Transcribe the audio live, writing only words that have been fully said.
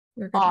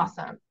You're good now.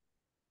 Awesome.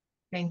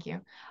 Thank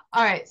you.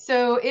 All right,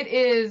 so it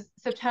is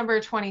September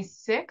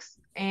 26th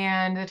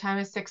and the time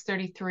is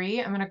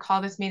 6:33. I'm going to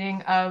call this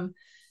meeting of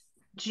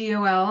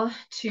GOL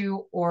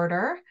to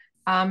order.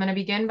 I'm going to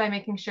begin by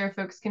making sure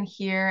folks can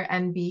hear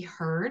and be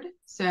heard.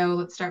 So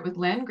let's start with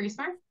Lynn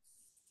Griesmer.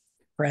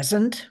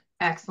 Present.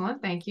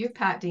 Excellent, thank you.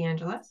 Pat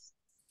DeAngelis.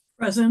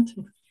 Present.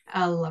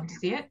 I love to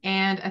see it.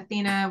 And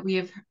Athena, we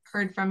have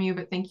heard from you,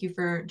 but thank you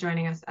for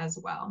joining us as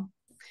well.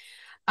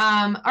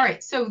 All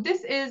right, so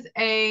this is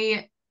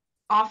a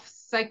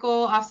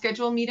off-cycle,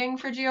 off-schedule meeting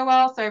for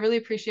GOL, so I really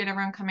appreciate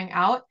everyone coming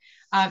out.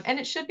 And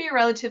it should be a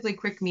relatively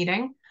quick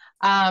meeting.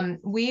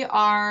 We've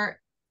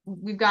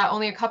got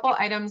only a couple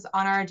items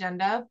on our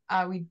agenda.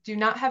 We do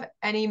not have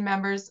any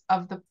members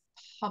of the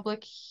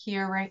public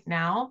here right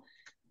now.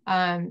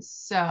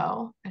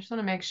 So I just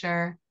want to make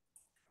sure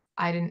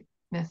I didn't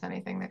miss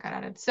anything that got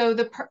added. So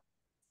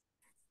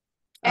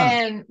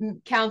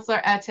and Counselor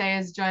Ete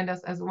has joined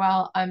us as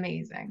well.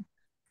 Amazing.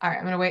 All right,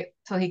 I'm going to wait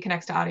till he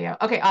connects to audio.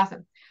 Okay,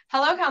 awesome.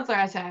 Hello,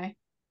 Counselor Ete.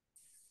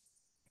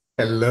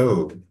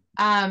 Hello.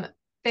 Um,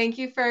 Thank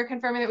you for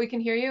confirming that we can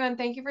hear you, and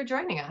thank you for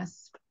joining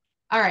us.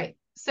 All right,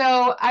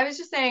 so I was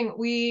just saying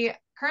we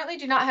currently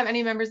do not have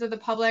any members of the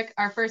public.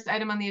 Our first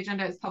item on the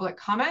agenda is public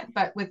comment,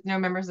 but with no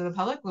members of the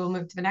public, we'll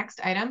move to the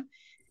next item.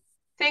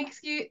 Thanks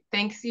you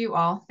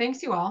all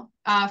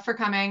for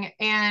coming.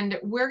 And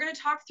we're going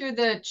to talk through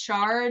the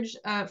charge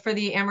for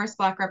the Amherst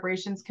Black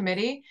Reparations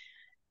Committee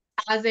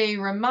as a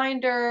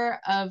reminder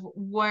of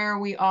where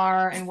we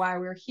are and why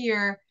we're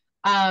here.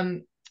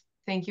 Thank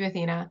you,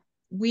 Athena.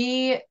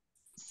 We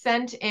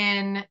sent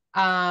in,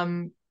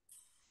 Athena,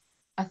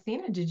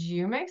 did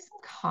you make some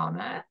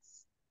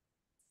comments?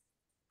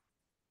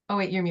 Oh,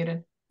 wait, you're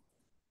muted.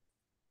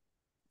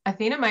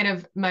 Athena might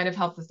have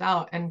helped us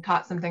out and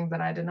caught some things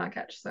that I did not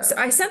catch. So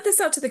I sent this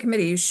out to the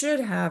committee. You should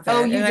have it.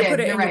 oh, you and did. I put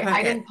it You're in your right. I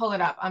packet. didn't pull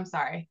it up. I'm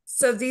sorry.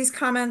 So these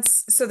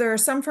comments, so there are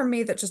some from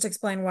me that just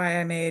explain why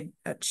I made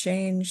a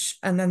change.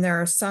 And then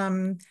there are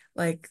some,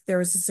 like there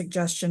was a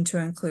suggestion to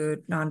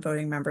include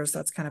non-voting members.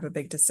 That's kind of a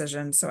big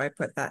decision. So I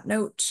put that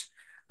note.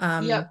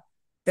 Yep.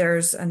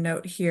 There's a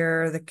note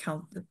here, the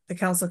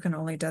council can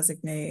only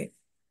designate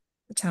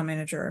the town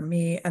manager or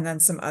me, and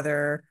then some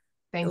other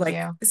Thank like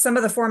you. some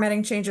of the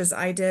formatting changes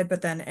I did,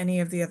 but then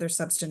any of the other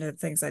substantive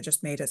things I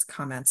just made as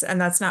comments.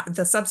 And that's not,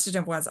 the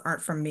substantive ones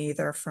aren't from me,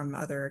 they're from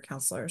other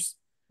counselors.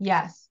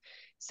 Yes.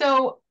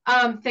 So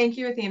thank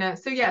you, Athena.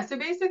 So yeah, so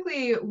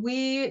basically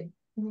we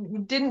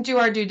didn't do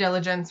our due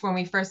diligence when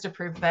we first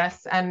approved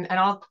this, and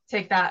I'll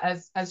take that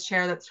as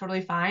chair. That's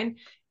totally fine.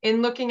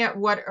 In looking at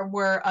what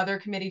were other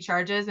committee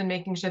charges and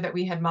making sure that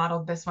we had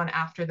modeled this one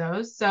after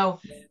those. So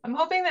I'm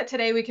hoping that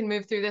today we can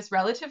move through this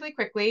relatively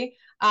quickly.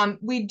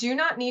 We do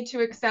not need to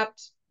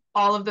accept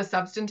all of the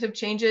substantive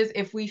changes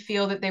if we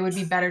feel that they would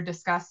be better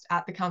discussed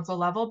at the council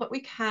level, but we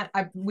can.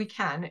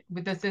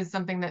 This is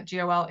something that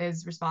GOL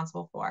is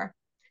responsible for.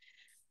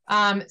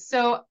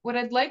 So what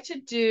I'd like to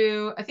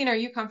do, Athena, are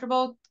you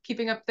comfortable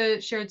keeping up the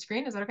shared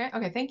screen? Is that okay?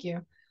 Okay, thank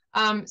you.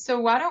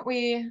 So why don't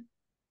we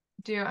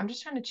I'm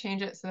just trying to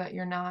change it so that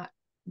you're not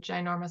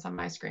ginormous on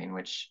my screen,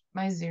 which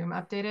my Zoom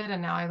updated, and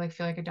now I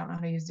feel like I don't know how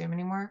to use Zoom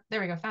anymore. There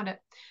we go, found it.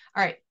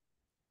 All right.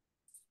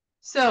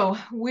 So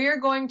we're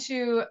going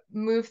to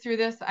move through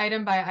this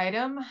item by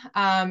item.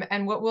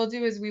 And what we'll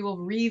do is we will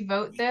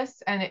re-vote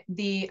this, and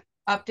the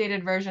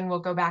updated version will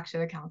go back to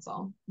the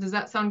council. Does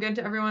that sound good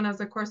to everyone as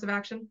a course of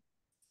action?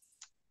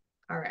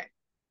 All right.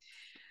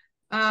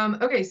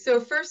 Okay, so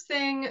first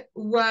thing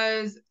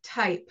was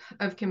type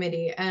of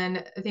committee.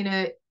 And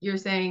Athena, you're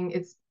saying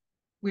it's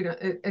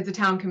a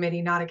town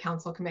committee, not a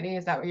council committee.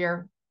 Is that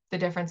what the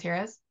difference here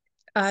is?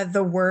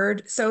 The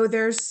word, so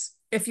there's,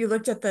 if you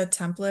looked at the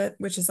template,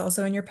 which is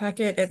also in your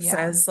packet, it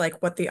says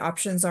like what the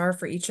options are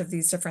for each of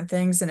these different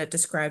things, and it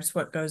describes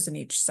what goes in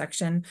each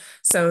section.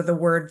 So the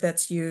word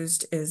that's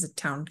used is a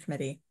town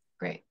committee.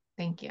 Great,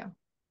 thank you.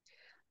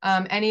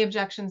 Any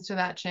objections to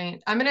that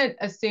change? I'm going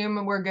to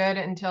assume we're good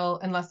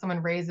unless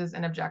someone raises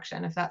an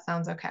objection, if that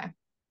sounds okay.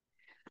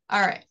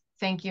 All right,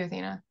 thank you,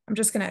 Athena. I'm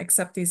just going to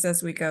accept these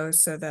as we go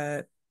so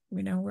that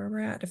we know where we're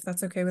at, if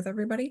that's okay with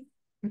everybody.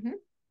 Mm-hmm.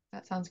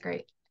 That sounds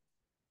great.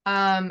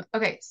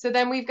 Okay, so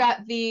then we've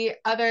got the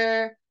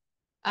other,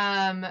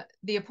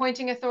 the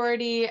appointing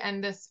authority,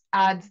 and this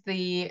adds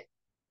the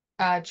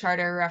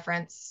charter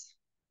reference,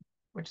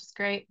 which is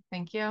great.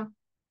 Thank you.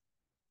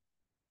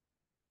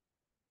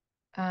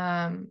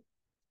 Oh,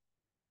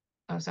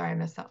 sorry, I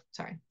missed that.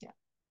 Sorry. Yeah.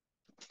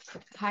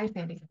 Hi,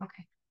 Sandy.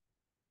 Okay.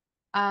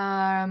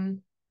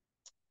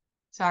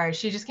 Sorry,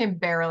 she just came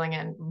barreling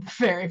in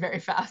very, very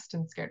fast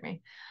and scared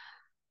me.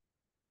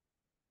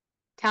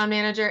 Town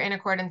manager in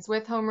accordance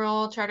with home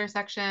rule charter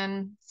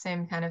section,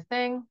 same kind of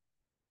thing.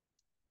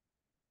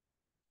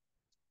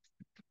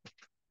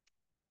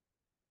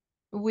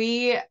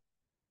 We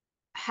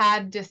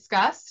had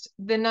discussed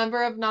the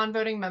number of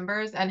non-voting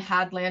members and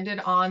had landed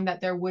on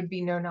that there would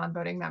be no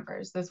non-voting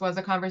members. This was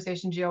a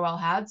conversation GOL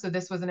had, so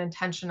this was an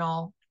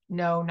intentional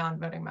no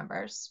non-voting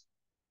members.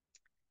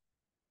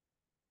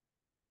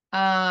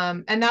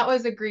 And that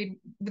was agreed.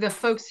 The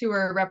folks who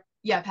were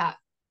yeah, Pat.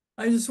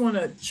 I just want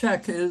to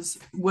check is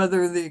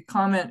whether the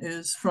comment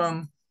is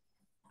from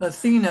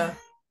Athena,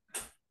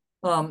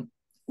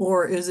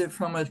 or is it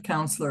from a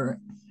counselor?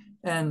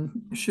 And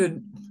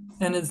should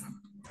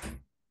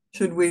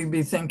we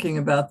be thinking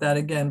about that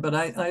again? But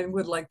I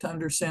would like to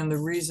understand the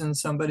reason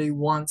somebody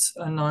wants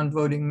a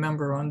non-voting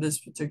member on this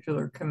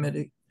particular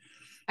committee.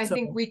 I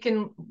think we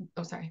can,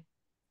 oh, sorry.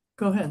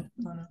 Go ahead.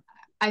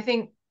 I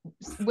think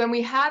when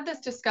we had this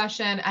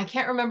discussion, I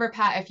can't remember,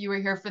 Pat, if you were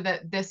here for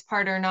this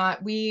part or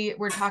not. We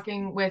were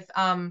talking with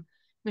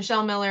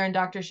Michelle Miller and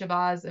Dr.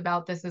 Shabazz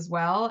about this as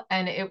well.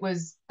 And it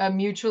was a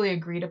mutually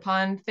agreed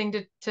upon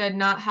thing to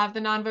not have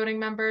the non-voting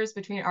members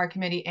between our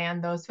committee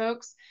and those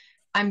folks.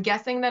 I'm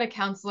guessing that a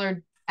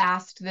counselor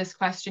asked this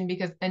question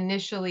because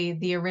initially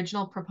the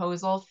original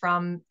proposal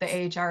from the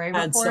AHRA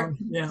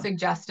report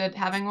suggested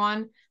having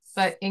one,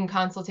 but in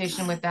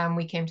consultation with them,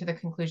 we came to the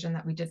conclusion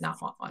that we did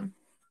not want one.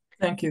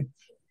 Thank you.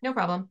 No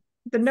problem.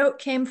 The note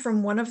came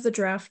from one of the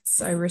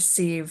drafts I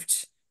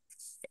received.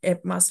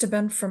 It must have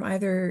been from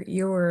either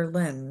you or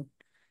Lynn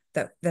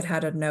that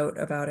had a note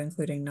about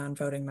including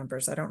non-voting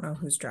members. I don't know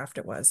whose draft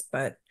it was,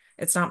 but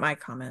it's not my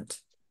comment.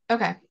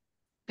 Okay.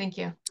 Thank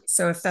you.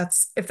 So if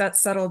that's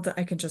settled,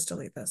 I can just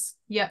delete this.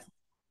 Yep.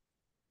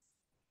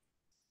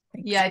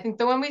 Thanks. Yeah, I think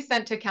the one we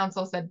sent to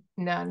council said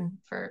none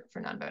for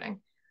non-voting.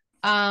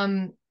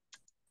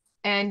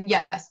 And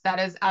yes, that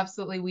is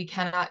absolutely, we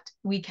cannot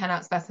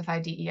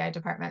specify DEI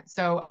department.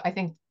 So I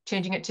think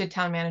changing it to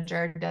town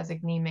manager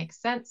designee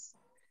makes sense.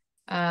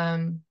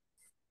 And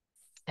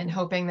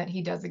hoping that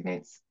he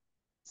designates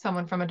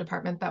someone from a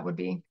department that would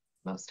be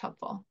most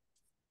helpful.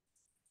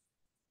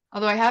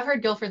 Although I have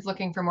heard Guilford's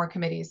looking for more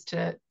committees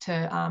to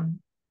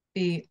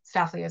be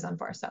staff liaison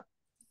for. So,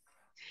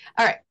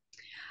 all right.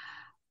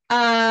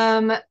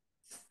 I'm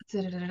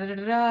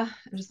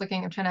just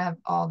looking. I'm trying to have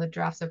all the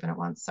drafts open at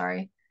once.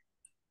 Sorry.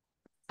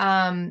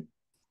 Then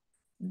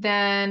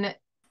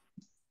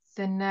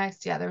the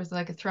next, yeah, there was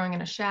like a throwing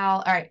in a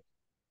shall. All right.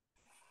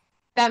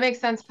 That makes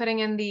sense. Putting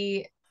in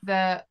the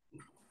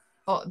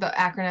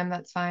acronym.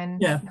 That's fine.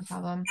 Yeah. No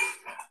problem.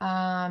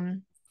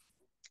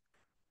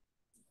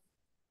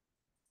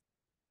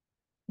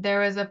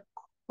 There was a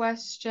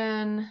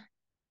question.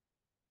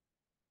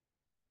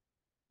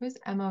 Who's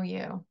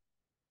MOU?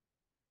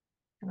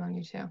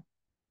 MOU 2.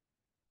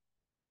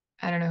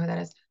 I don't know who that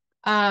is.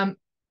 Oh,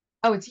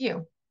 it's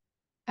you.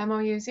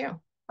 MOU is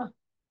you. Huh.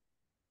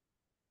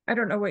 I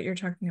don't know what you're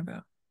talking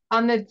about.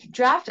 On the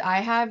draft I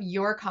have,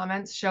 your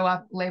comments show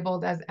up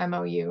labeled as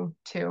MOU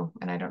 2,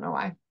 and I don't know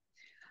why.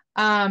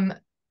 In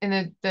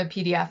the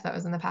PDF that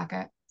was in the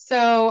packet.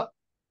 So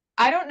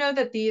I don't know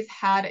that these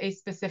had a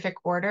specific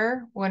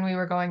order when we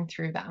were going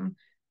through them.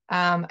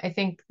 I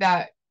think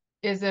that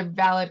is a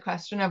valid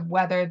question of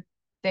whether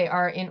they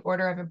are in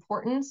order of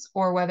importance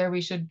or whether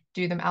we should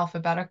do them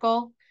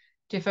alphabetical.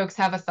 Do folks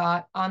have a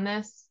thought on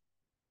this?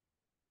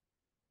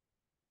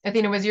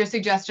 Athena, was your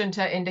suggestion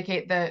to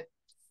indicate that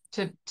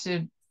to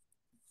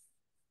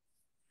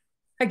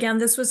Again,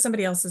 this was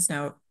somebody else's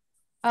note.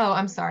 Oh,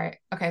 I'm sorry.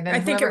 Okay, then I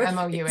think whoever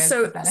MOU is.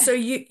 So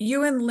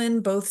you and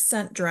Lynn both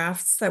sent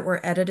drafts that were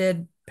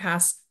edited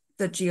past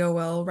the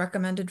GOL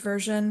recommended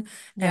version,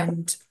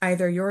 and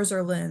either yours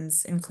or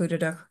Lynn's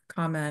included a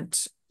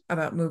comment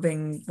about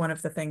moving one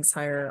of the things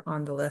higher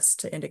on the list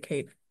to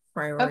indicate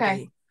priority.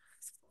 Okay.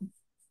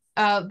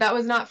 That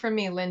was not from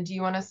me, Lynn. Do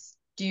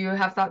you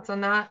have thoughts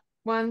on that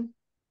one?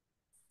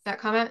 That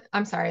comment?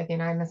 I'm sorry,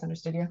 Athena, I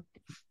misunderstood you.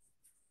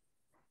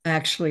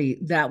 Actually,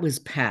 that was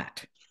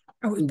Pat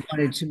who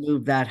wanted to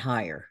move that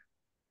higher.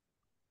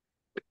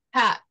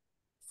 Pat,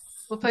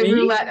 we'll play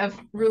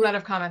roulette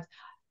of comments.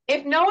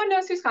 If no one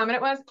knows whose comment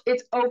it was,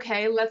 it's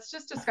okay. Let's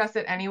just discuss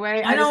it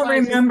anyway. I don't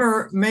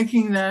remember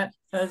making that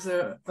as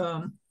a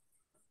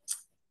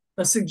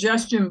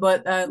suggestion,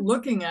 but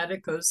looking at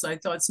it, because I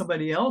thought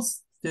somebody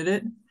else did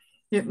it,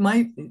 it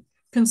might be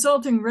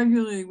consulting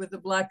regularly with the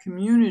Black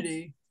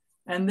community,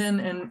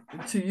 and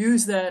to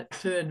use that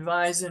to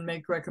advise and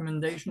make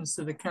recommendations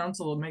to the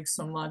council makes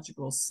some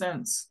logical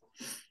sense.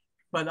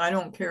 But I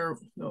don't care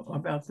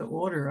about the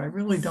order. I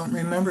really don't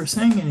remember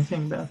saying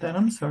anything about that.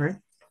 I'm sorry.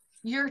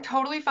 You're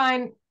totally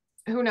fine.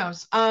 Who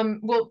knows?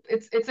 Well,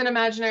 it's an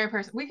imaginary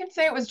person. We can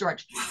say it was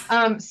George.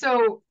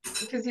 So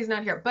because he's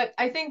not here, but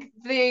I think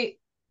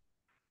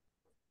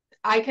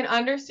I can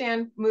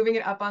understand moving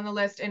it up on the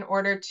list in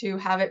order to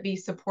have it be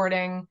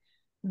supporting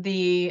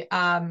the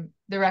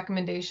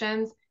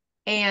recommendations.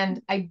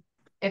 And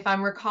if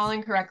I'm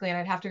recalling correctly, and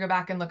I'd have to go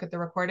back and look at the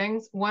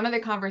recordings, one of the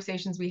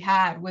conversations we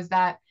had was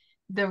that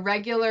the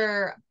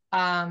regular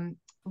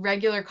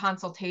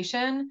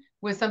consultation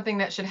was something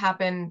that should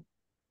happen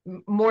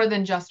more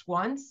than just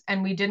once,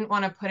 and we didn't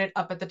want to put it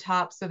up at the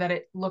top so that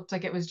it looked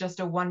like it was just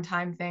a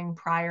one-time thing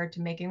prior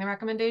to making the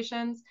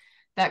recommendations.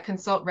 That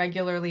consult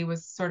regularly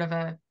was sort of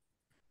on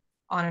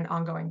an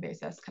ongoing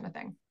basis kind of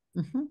thing.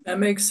 Mm-hmm. That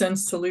makes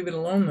sense to leave it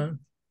alone then.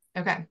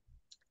 Okay.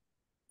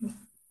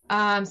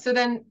 So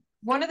then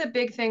one of the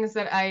big things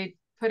that I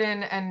put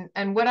in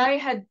and what I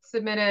had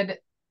submitted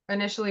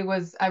initially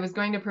was I was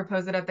going to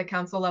propose it at the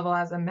council level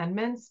as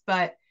amendments,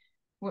 but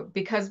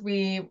because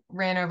we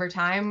ran over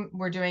time,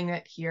 we're doing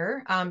it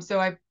here.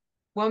 So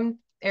one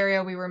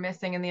area we were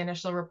missing in the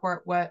initial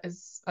report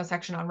was a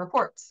section on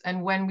reports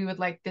and when we would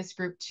like this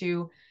group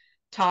to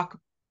talk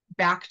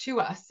back to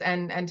us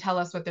and tell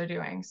us what they're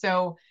doing.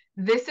 So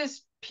this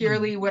is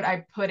purely what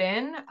I put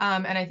in.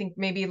 And I think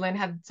maybe Lynn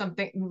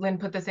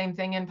put the same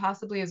thing in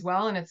possibly as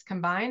well, and it's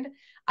combined.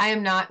 I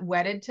am not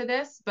wedded to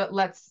this, but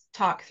let's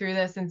talk through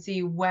this and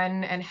see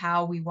when and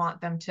how we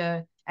want them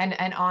to,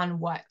 and on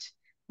what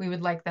we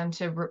would like them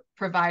to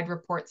provide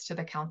reports to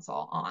the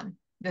council on.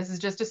 This is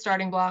just a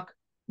starting block.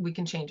 We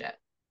can change it.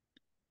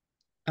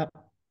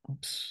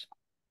 Oops.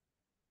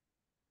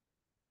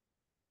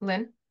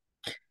 Lynn?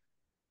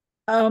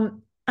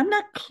 I'm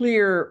not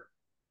clear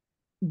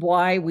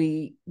why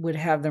we would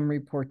have them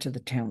report to the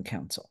town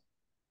council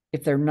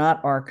if they're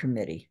not our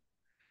committee.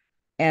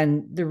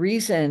 And the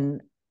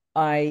reason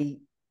I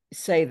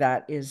say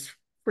that is,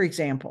 for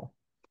example,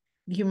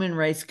 the Human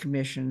Rights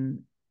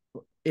Commission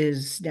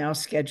is now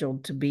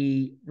scheduled to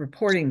be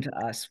reporting to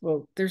us.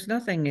 Well, there's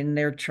nothing in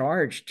their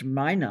charge, to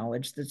my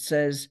knowledge, that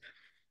says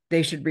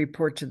they should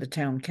report to the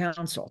town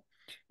council.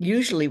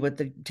 Usually what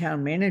the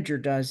town manager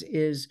does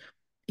is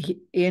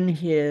in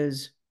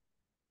his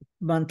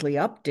monthly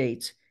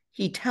updates,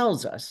 he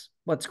tells us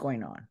what's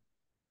going on.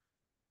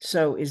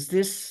 So is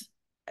this,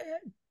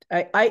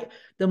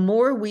 the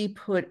more we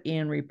put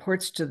in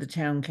reports to the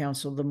town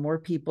council, the more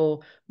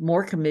people,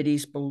 more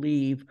committees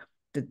believe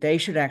that they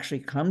should actually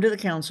come to the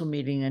council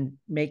meeting and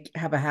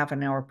have a half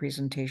an hour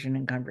presentation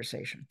and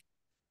conversation.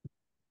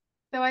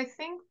 So I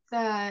think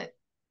that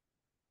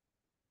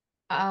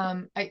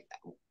I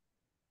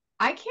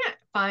can't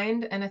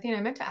find, and Athena,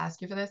 I meant to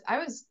ask you for this. I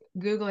was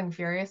Googling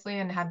furiously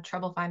and had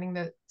trouble finding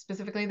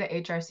specifically the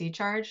HRC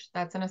charge.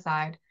 That's an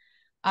aside.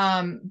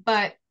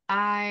 But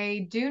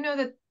I do know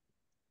that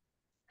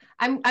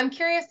I'm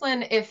curious,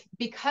 Lynn, if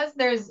because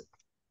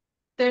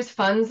there's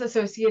funds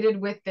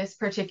associated with this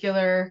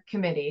particular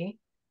committee,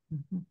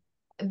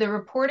 the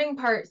reporting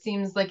part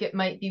seems like it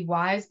might be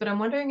wise, but I'm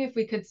wondering if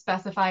we could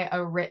specify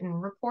a written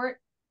report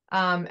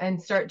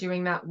and start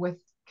doing that with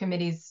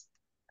committees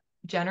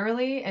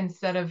generally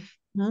instead of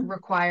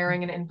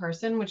requiring an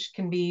in-person, which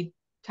can be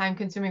time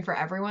consuming for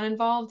everyone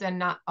involved and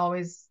not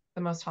always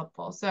the most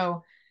helpful.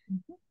 So,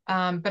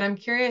 but I'm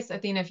curious,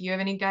 Athena, if you have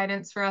any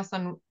guidance for us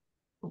on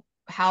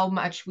how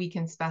much we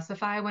can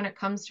specify when it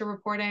comes to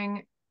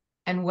reporting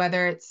and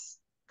whether it's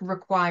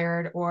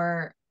required,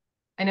 or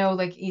I know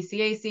like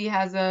ECAC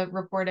has a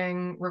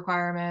reporting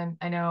requirement.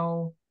 I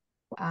know,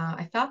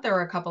 I thought there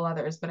were a couple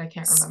others, but I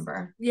can't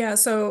remember. Yeah,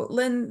 so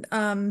Lynn,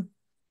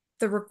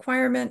 the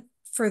requirement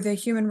for the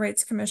Human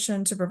Rights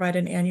Commission to provide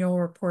an annual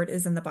report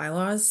is in the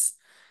bylaws.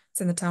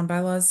 It's in the town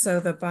bylaws. So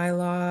the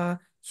bylaw,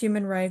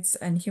 Human Rights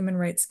and Human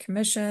Rights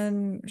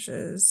Commission, which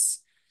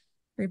is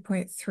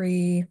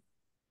 3.3.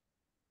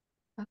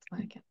 That's why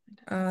I can't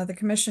find it. The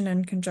commission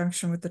in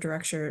conjunction with the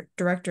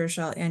director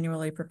shall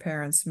annually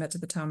prepare and submit to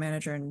the town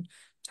manager and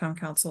town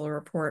council a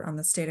report on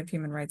the state of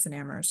human rights in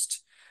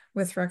Amherst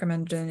with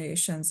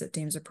recommendations it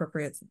deems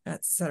appropriate,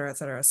 et cetera, et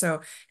cetera.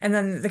 So, and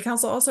then the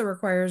council also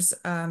requires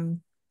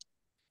an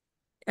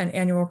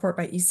annual report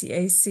by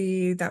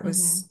ECAC. That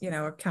was,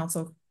 a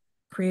council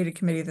created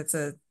committee.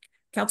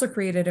 Council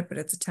created it, but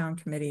it's a town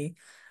committee.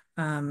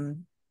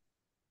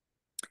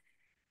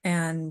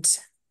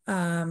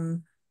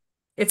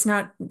 It's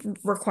not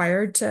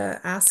required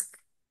to ask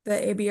the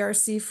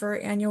ABRC for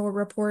annual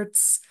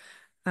reports.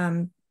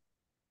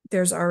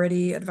 There's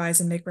already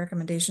advise and make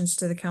recommendations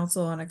to the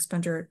council on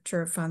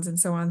expenditure of funds and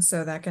so on.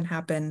 So that can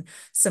happen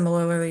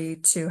similarly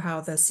to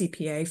how the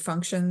CPA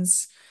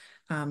functions.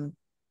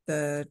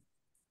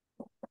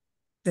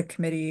 The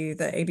committee,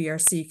 the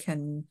ABRC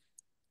can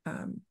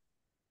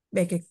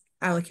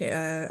allocate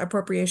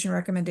appropriation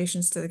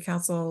recommendations to the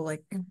council,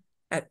 like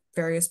at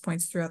various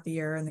points throughout the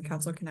year, and the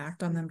council can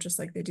act on them just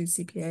like they do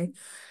CPA.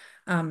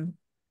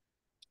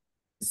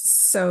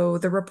 So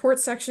the report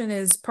section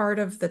is part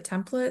of the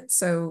template.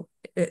 So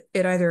it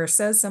either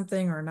says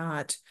something or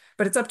not,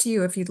 but it's up to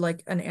you if you'd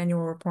like an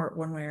annual report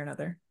one way or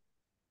another.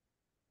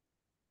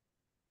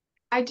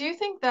 I do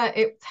think that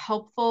it's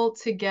helpful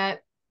to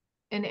get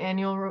an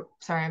annual,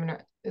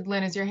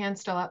 Lynn, is your hand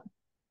still up?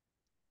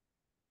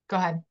 Go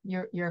ahead,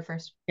 you're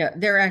first. Yeah,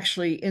 they're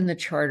actually in the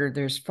charter.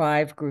 There's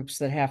 5 groups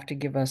that have to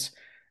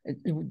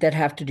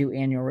do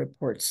annual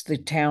reports. The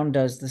town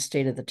does the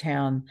state of the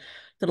town,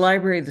 the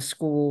library, the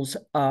schools,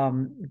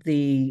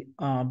 the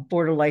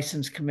Board of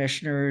License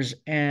Commissioners,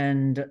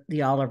 and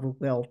the Oliver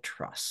Will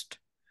Trust.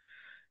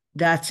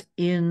 That's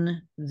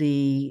in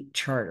the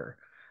charter.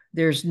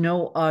 There's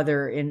no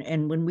other,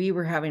 and when we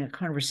were having a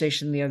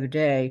conversation the other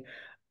day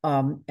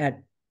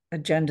at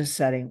agenda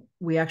setting,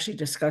 we actually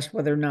discussed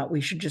whether or not we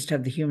should just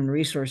have the human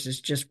resources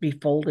just be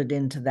folded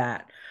into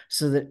that,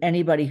 so that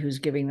anybody who's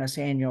giving us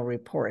annual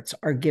reports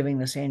are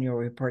giving us annual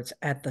reports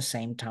at the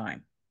same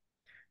time.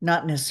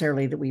 Not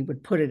necessarily that we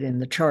would put it in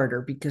the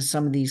charter, because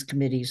some of these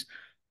committees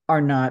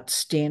are not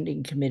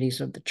standing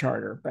committees of the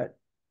charter, but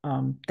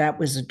That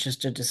was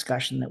just a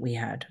discussion that we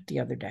had the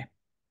other day.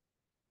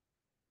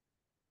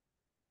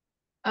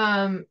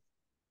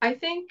 I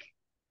think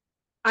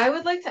I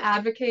would like to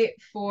advocate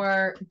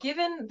for,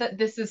 given that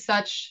this is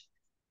such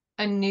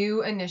a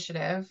new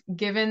initiative,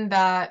 given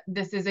that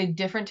this is a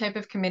different type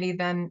of committee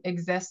than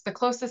exists, the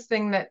closest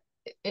thing that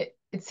it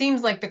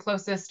seems like the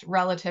closest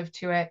relative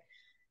to it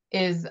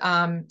is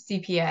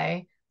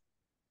CPA.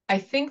 I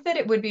think that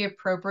it would be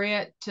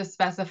appropriate to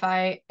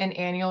specify an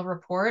annual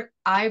report.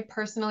 I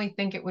personally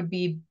think it would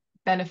be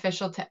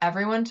beneficial to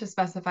everyone to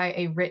specify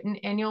a written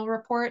annual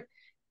report,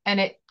 and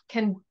it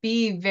can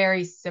be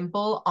very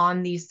simple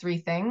on these three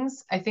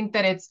things. I think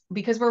that it's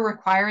because we're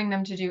requiring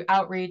them to do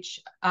outreach,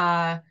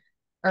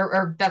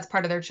 or that's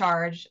part of their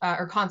charge,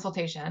 or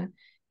consultation,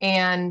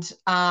 and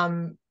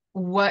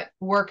what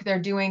work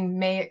they're doing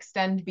may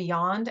extend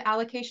beyond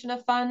allocation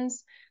of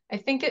funds. I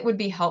think it would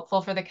be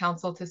helpful for the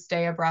council to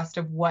stay abreast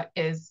of what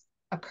is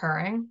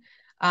occurring,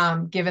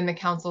 given the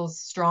council's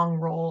strong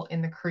role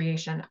in the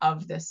creation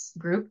of this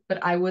group.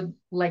 But I would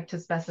like to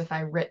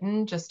specify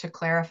written just to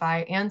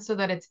clarify and so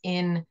that it's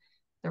in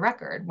the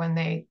record when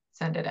they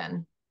send it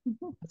in.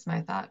 That's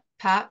my thought.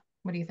 Pat,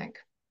 what do you think?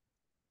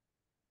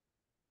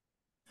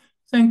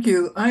 Thank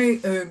you. I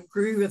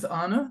agree with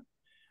Anna.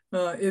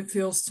 It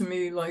feels to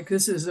me like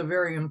this is a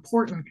very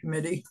important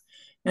committee,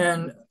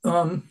 and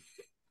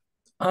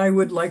I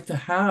would like to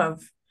have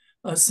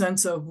a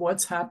sense of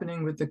what's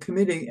happening with the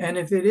committee. And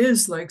if it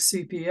is like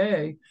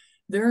CPA,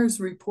 there's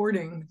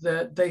reporting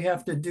that they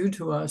have to do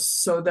to us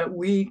so that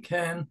we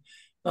can,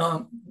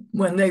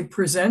 when they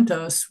present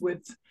us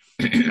with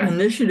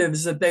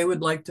initiatives that they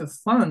would like to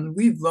fund,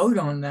 we vote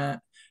on that.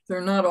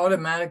 They're not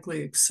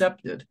automatically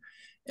accepted.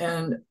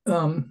 And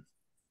so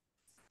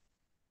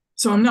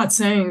I'm not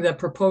saying that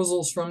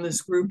proposals from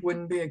this group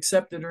wouldn't be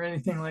accepted or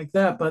anything like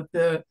that, but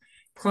the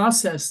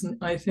process,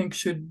 I think,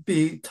 should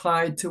be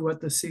tied to what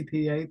the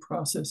CPA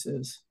process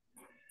is.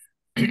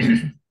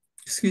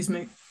 Excuse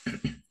me.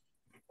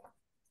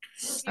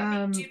 Do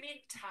you mean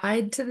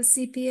tied to the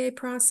CPA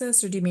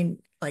process, or do you mean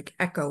like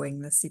echoing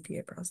the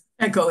CPA process?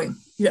 Echoing.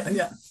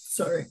 Yeah.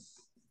 Sorry.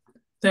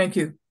 Thank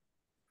you.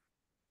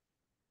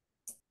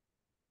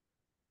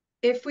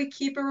 If we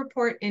keep a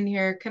report in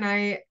here, can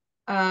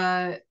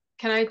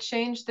I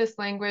change this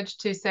language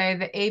to say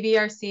the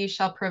ABRC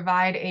shall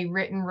provide a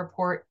written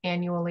report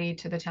annually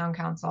to the town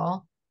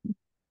council?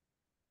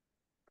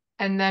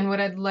 And then what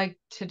I'd like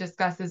to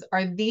discuss is,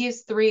 are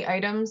these three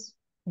items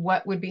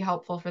what would be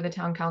helpful for the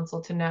town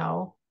council to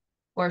know?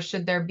 Or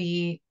should there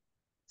be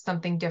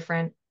something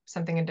different,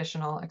 something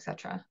additional,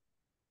 etc.?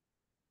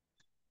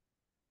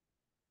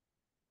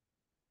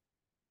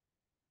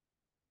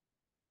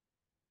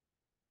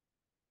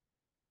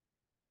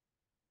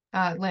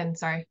 Lynn,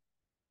 sorry.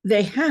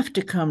 They have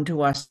to come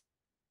to us.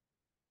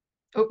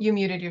 Oh, you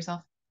muted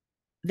yourself.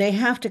 They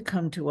have to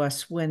come to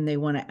us when they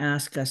want to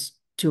ask us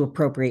to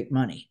appropriate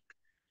money.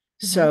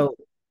 So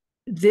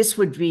this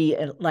would be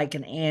like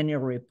an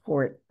annual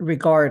report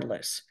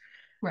regardless.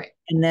 Right.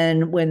 And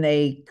then when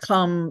they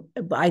come,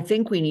 I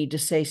think we need to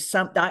say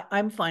something.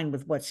 I'm fine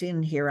with what's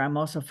in here. I'm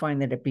also fine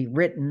that it be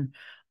written.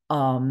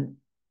 But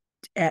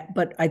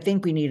I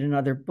think we need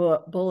another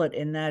bullet,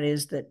 and that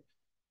is that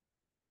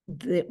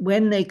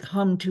when they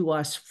come to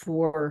us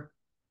for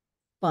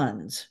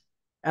funds,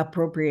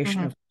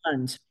 appropriation of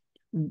funds,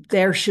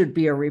 there should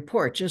be a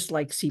report, just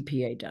like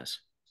CPA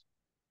does.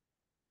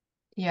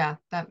 Yeah,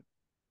 that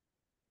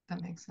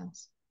makes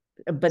sense.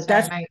 But sorry,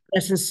 that's not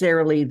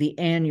necessarily the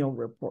annual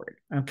report.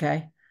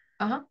 Okay.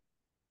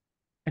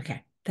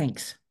 Okay.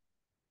 Thanks.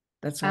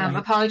 That's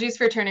apologies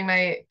for turning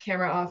my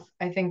camera off.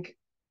 I think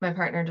my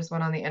partner just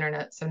went on the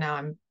internet, so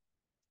now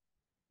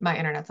my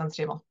internet's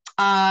unstable.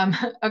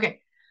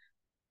 Okay.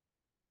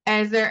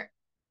 Is there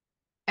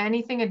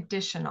anything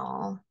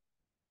additional?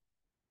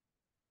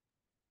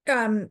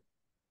 I'm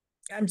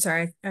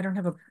sorry, I don't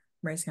have a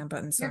raise hand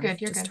button, so you're I'm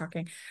just good.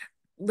 Talking.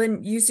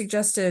 Lynn, you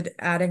suggested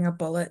adding a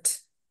bullet,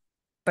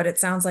 but it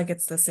sounds like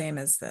it's the same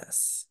as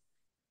this.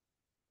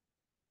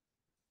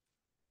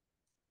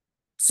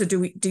 So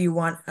do you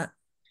want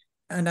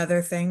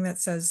another thing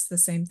that says the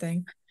same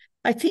thing?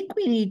 I think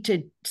we need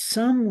to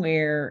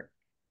somewhere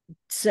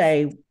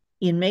say,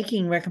 in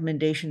making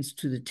recommendations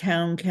to the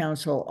town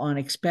council on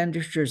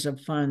expenditures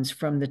of funds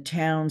from the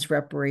town's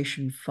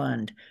reparation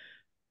fund,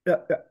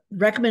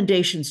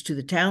 recommendations to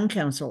the town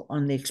council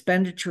on the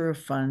expenditure of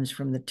funds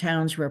from the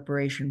town's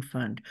reparation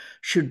fund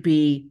should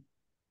be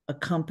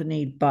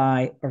accompanied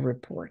by a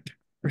report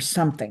or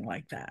something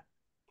like that.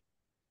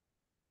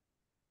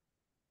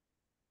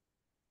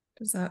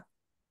 Does that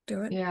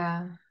do it?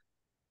 Yeah.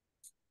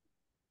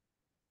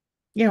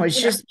 You know,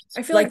 it's just,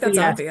 I feel like that's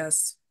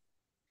obvious.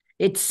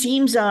 It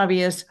seems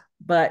obvious,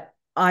 but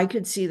I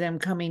could see them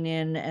coming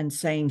in and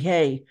saying,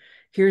 hey,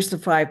 here's the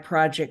 5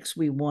 projects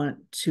we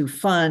want to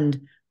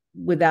fund,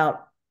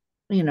 without,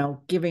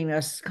 giving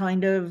us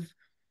kind of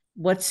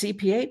what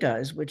CPA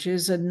does, which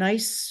is a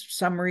nice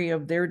summary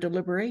of their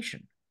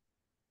deliberation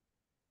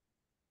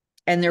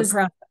and their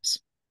process.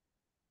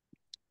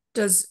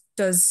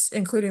 Does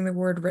including the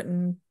word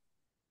written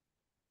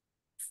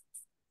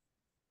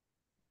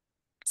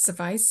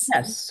suffice?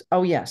 Yes.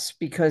 Oh, yes,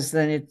 because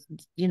then it,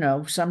 you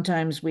know,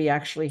 sometimes we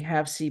actually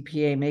have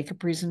CPA make a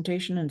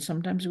presentation and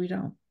sometimes we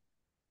don't.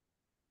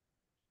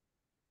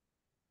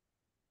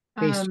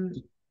 Based Um,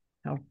 on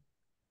how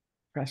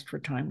pressed for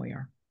time we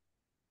are.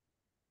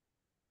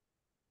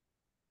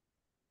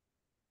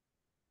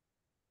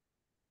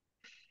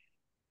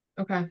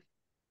 okay.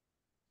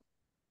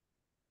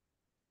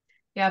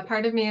 Yeah,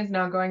 part of me is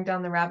now going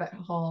down the rabbit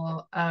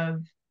hole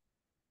of,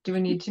 do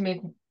we need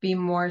to be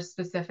more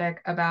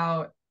specific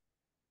about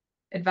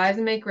advise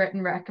and make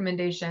written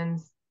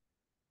recommendations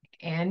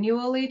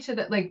annually to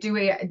the, like, do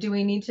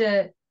we need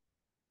to,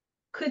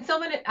 could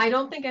someone, I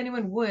don't think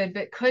anyone would,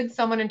 but could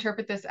someone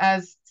interpret this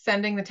as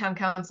sending the town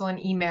council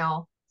an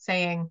email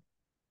saying,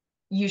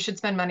 you should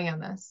spend money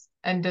on this?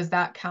 And does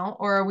that count?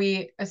 Or are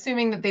we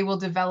assuming that they will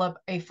develop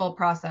a full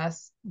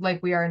process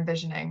like we are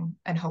envisioning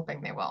and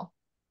hoping they will?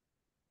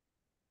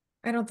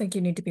 I don't think you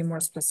need to be more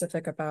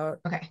specific about,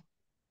 Okay.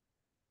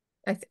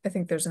 I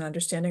think there's an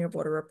understanding of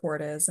what a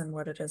report is and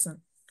what it isn't.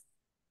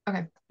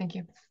 Okay, thank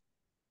you.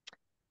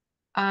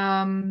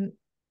 I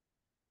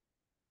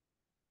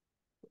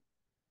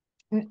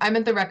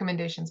meant the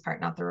recommendations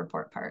part, not the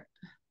report part.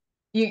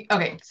 Okay,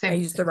 I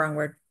same. used the wrong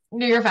word.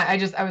 No, you're fine. I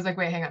was like,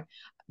 wait, hang on.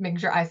 Making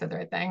sure I said the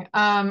right thing.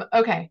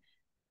 Okay.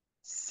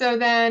 So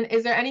then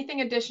is there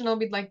anything additional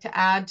we'd like to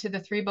add to the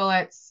 3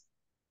 bullets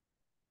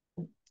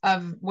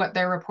of what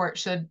their report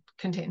should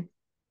contain?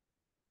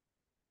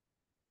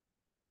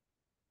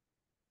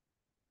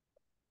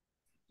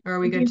 Or are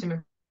we good to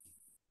move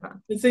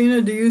on?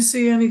 Athena, do you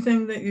see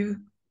anything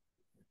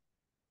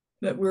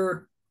that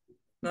we're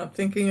not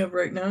thinking of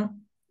right now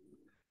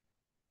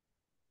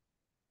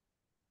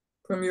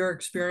from your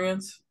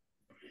experience?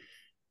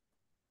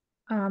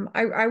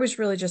 I was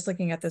really just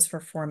looking at this for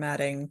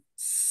formatting.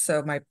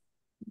 So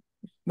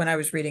when I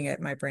was reading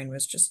it, my brain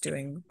was just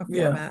doing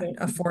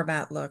a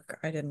format look.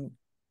 I didn't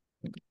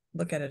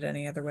look at it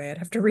any other way. I'd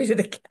have to read it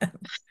again.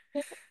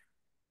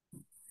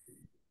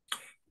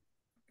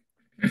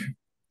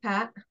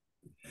 Pat?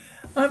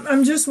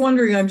 I'm just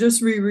wondering, I'm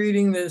just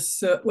rereading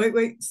this.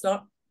 Wait,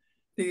 stop.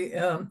 The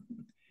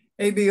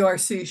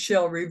ABRC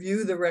shall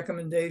review the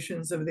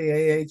recommendations of the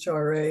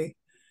AHRA,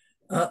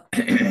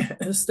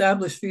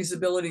 establish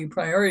feasibility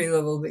priority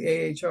level of the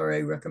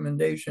AHRA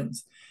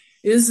recommendations.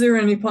 Is there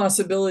any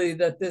possibility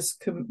that this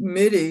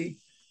committee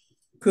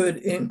could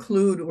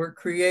include or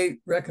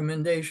create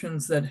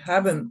recommendations that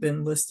haven't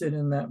been listed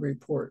in that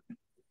report?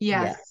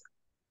 Yes. Yeah.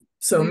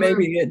 So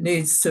maybe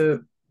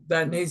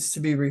that needs to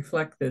be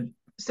reflected.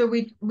 So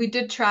we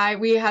did try,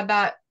 we had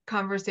that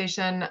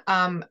conversation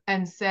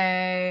and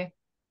say,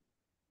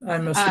 I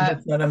must have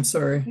missed that. I'm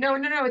sorry. No,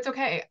 it's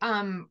okay.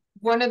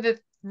 One of the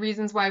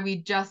reasons why we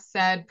just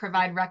said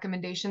provide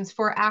recommendations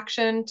for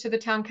action to the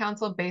town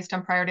council based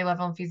on priority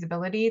level and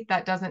feasibility,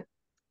 that does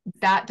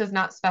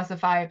not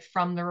specify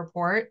from the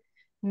report,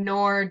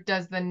 nor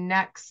does the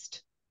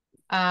next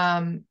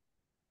 2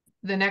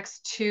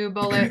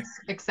 bullets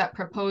accept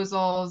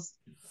proposals,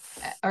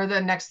 or the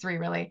next 3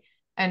 really,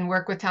 and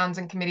work with towns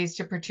and committees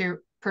to pursue,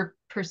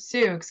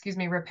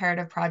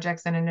 reparative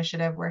projects and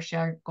initiative where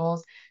shared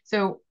goals.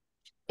 So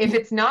if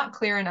it's not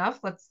clear enough,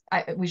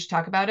 we should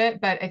talk about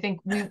it. But I think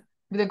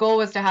the goal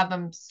was to have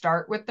them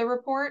start with the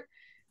report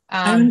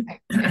and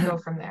go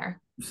from there.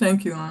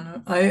 Thank you,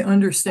 Anna. I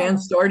understand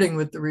starting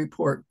with the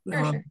report.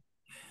 Sure.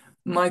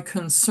 My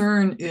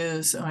concern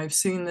is I've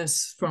seen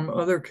this from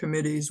other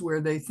committees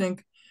where they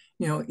think,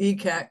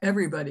 ECAC,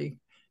 everybody,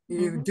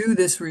 you do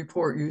this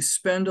report, you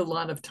spend a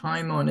lot of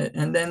time on it,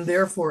 and then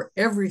therefore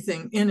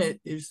everything in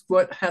it is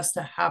what has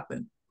to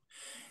happen.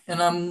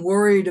 And I'm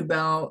worried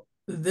about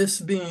this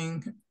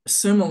being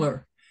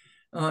similar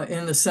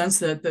in the sense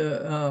that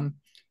the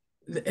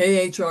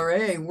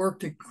AHRA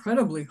worked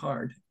incredibly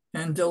hard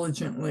and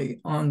diligently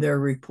on their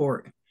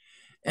report.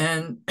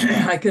 And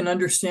I can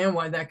understand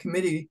why that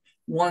committee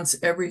wants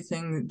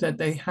everything that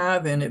they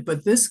have in it,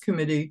 but this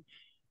committee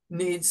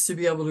needs to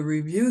be able to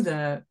review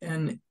that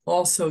and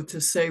also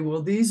to say,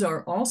 well, these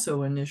are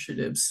also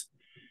initiatives,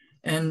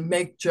 and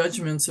make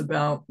judgments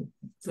about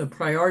the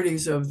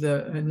priorities of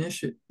the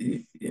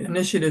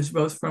initiatives,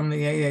 both from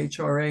the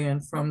AHRA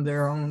and from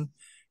their own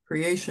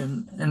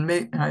creation.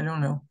 And I don't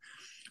know,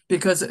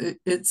 because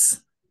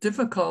it's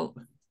difficult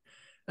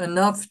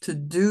enough to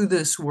do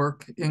this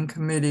work in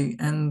committee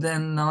and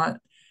then not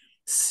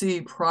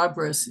see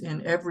progress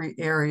in every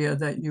area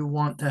that you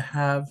want to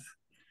have,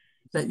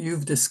 that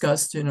you've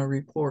discussed in a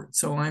report.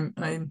 So I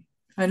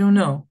don't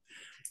know.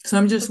 So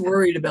I'm just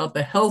worried about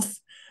the health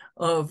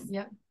of.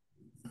 Yeah.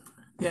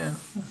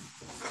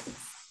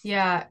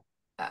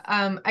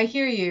 I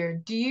hear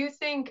you. Do you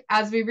think,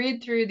 as we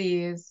read through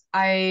these,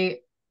 I'd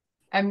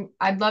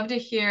love to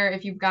hear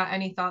if you've got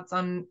any thoughts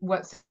on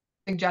what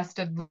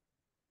suggested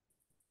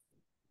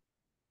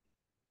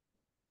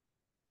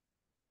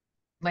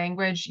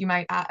language you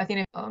might add.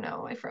 Athena, oh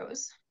no, I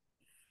froze.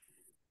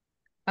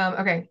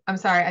 Okay, I'm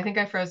sorry. I think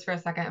I froze for a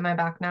second. Am I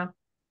back now?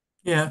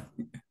 Yeah.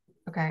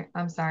 Okay,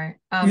 I'm sorry.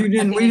 We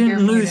didn't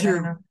lose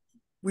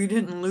We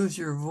didn't lose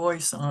your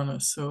voice on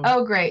us, so.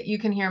 Oh, great. You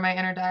can hear my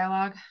inner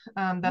dialogue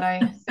that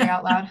I say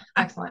out loud.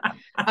 Excellent.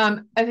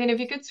 I think if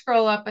you could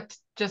scroll up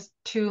just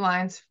 2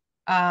 lines,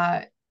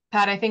 Pat,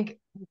 I think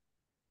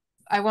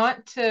I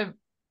want to,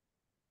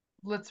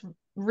 let's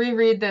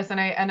reread this, and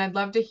I'd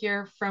love to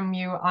hear from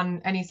you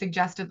on any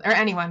suggested, or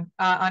anyone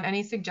on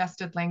any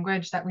suggested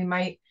language that we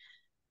might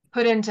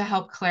put in to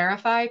help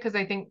clarify, because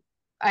I think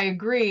I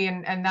agree,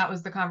 and that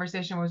was the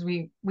conversation, was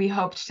we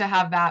hoped to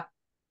have that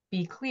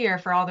be clear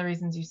for all the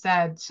reasons you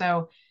said.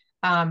 So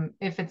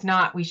if it's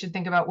not, we should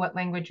think about what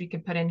language we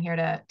could put in here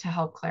to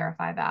help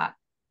clarify that.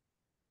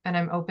 And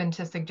I'm open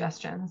to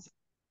suggestions.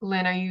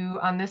 Lynn, are you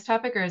on this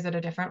topic, or is it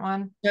a different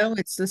one? No,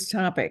 it's this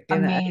topic.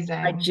 Amazing.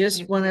 And I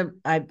just want to,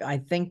 I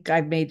think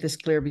I've made this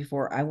clear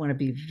before. I want to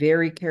be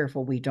very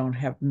careful we don't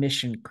have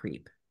mission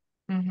creep.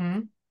 Mm-hmm.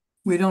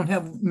 We don't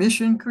have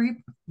mission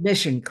creep?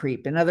 Mission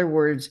creep. In other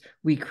words,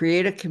 we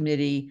create a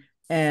committee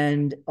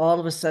and all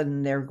of a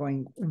sudden they're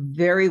going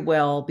very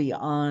well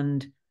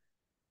beyond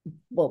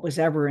what was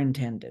ever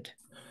intended.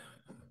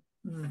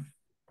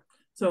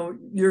 So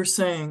you're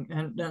saying,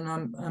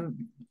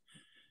 and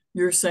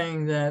you're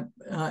saying that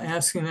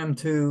asking them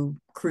to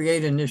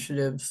create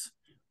initiatives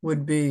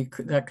would be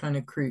that kind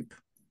of creep.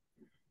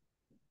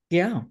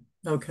 Yeah.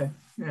 Okay.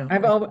 Yeah.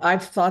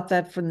 I've thought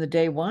that from the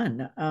day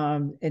one.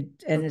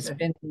 It's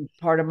been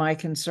part of my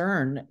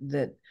concern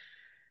that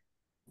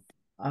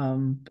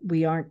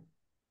we aren't,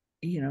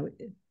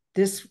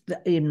 this,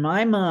 in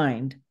my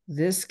mind,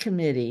 this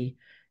committee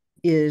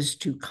is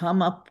to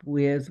come up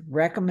with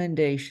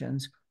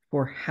recommendations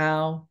for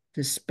how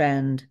to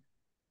spend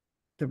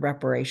the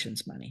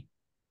reparations money.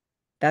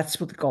 That's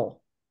what the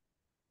goal.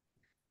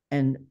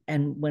 And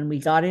when we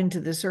got into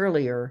this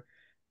earlier,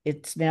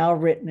 it's now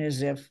written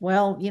as if,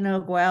 well,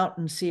 go out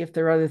and see if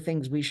there are other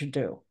things we should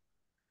do.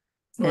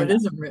 Well, it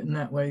isn't written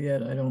that way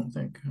yet, I don't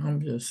think.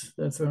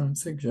 That's what I'm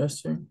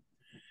suggesting.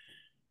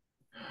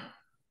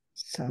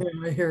 So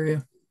yeah, I hear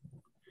you.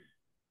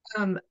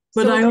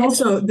 But I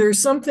also,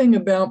 there's something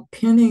about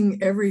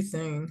pinning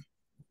everything.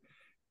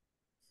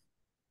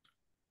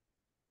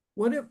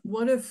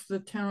 What if the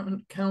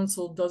town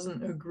council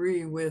doesn't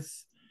agree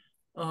with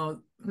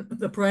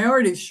the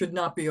priorities should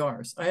not be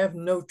ours? I have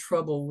no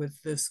trouble with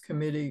this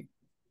committee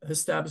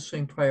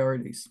establishing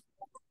priorities.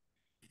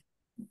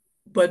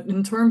 But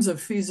in terms of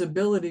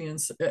feasibility, and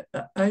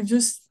I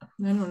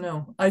don't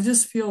know. I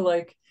just feel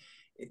like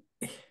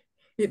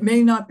it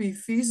may not be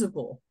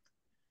feasible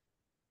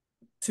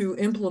to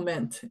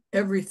implement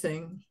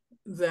everything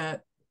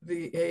that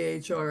the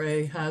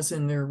AHRA has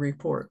in their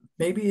report.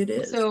 Maybe it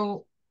is.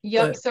 So,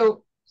 yep.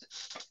 So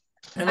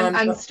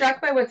I'm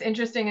struck by what's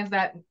interesting is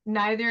that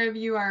neither of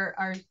you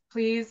are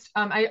pleased.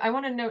 I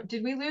want to note,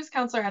 did we lose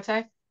Councillor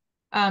Hete?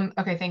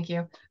 Okay, thank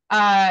you.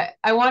 I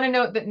want to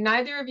note that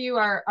neither of you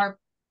are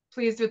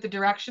pleased with the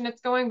direction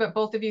it's going, but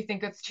both of you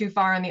think it's too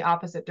far in the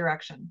opposite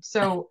direction.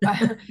 So,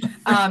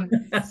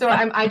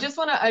 I just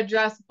want to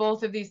address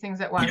both of these things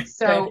at once.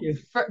 So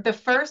for the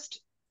first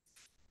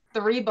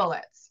 3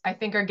 bullets, I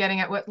think, are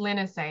getting at what Lynn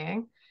is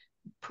saying.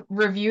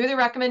 Review the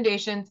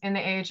recommendations in the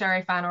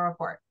AHRA final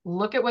report.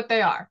 Look at what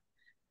they are.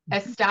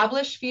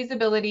 Establish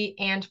feasibility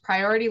and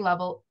priority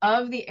level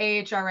of the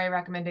AHRA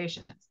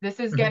recommendations. This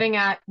is getting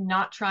at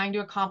not trying to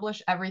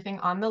accomplish everything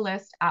on the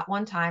list at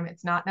one time.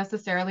 It's not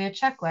necessarily a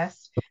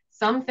checklist.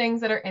 Some things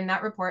that are in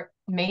that report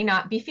may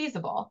not be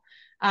feasible,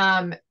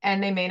 and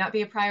they may not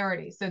be a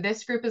priority. So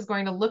this group is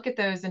going to look at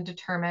those and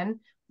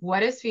determine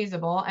what is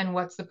feasible and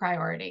what's the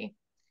priority.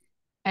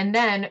 And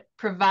then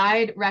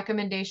provide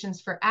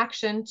recommendations for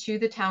action to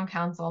the town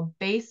council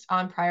based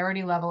on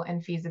priority level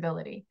and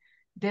feasibility.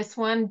 This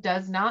one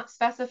does not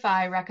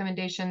specify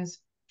recommendations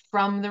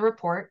from the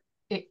report.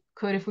 It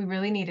could if we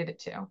really needed it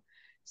to.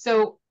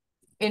 So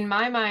in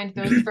my mind,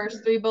 those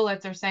first 3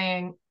 bullets are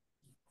saying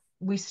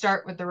we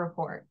start with the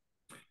report.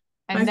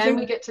 And then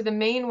we get to the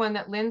main one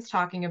that Lynn's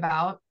talking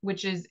about,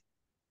 which is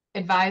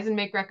advise and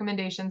make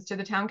recommendations to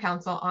the town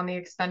council on the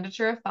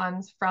expenditure of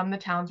funds from the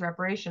town's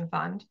reparation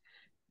fund.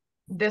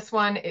 This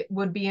one, it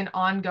would be an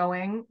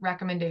ongoing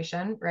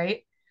recommendation,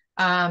 right?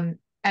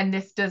 And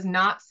this does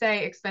not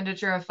say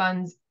expenditure of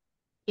funds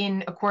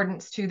in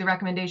accordance to the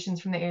recommendations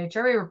from the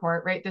AHRA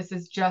report, right? This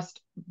is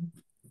just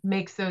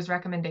makes those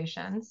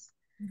recommendations.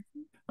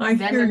 Then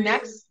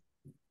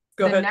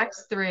the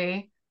next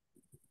 3,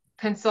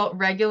 consult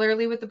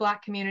regularly with the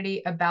Black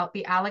community about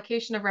the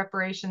allocation of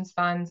reparations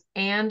funds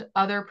and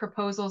other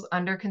proposals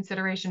under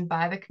consideration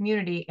by the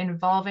community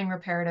involving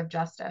reparative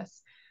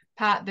justice.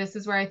 Pat, this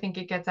is where I think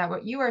it gets at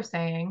what you are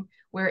saying,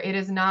 where it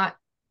is not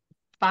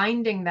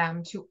binding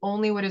them to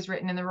only what is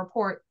written in the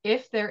report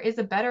if there is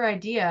a better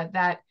idea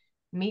that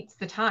meets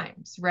the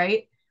times,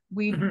 right?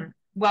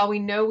 While we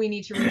know we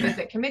need to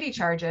revisit committee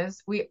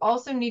charges, we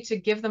also need to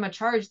give them a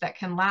charge that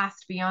can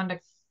last beyond a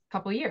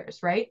couple of years,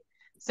 right?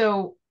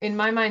 So in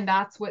my mind,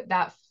 that's what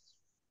that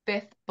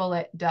 5th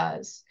bullet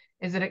does,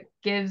 is that it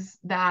gives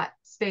that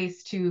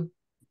space to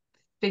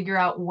figure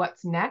out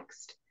what's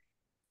next.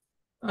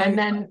 And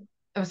then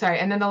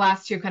the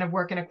last 2 kind of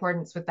work in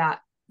accordance with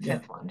that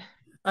 5th one.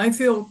 I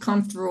feel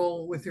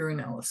comfortable with your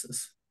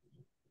analysis.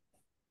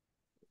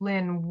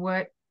 Lynn,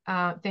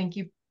 thank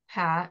you,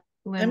 Pat.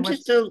 Lynn,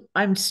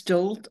 I'm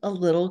still a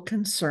little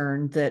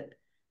concerned that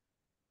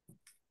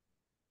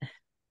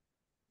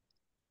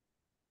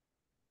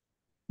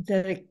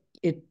it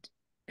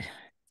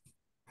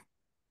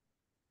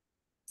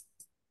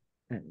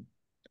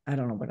I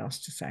don't know what else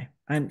to say.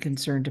 I'm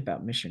concerned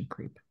about mission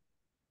creep.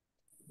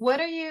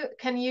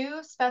 Can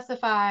you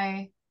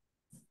specify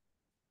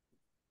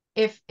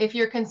if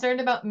you're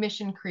concerned about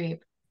mission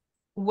creep,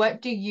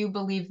 what do you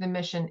believe the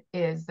mission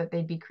is that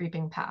they'd be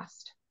creeping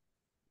past?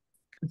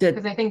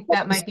 Because I think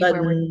that might be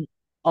where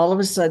all of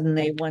a sudden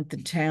they want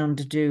the town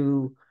to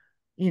do,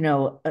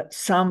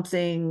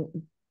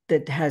 something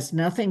that has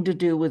nothing to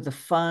do with the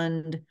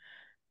fund,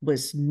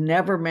 was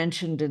never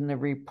mentioned in the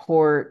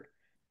report,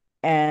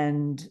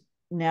 and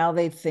now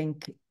they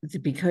think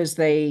because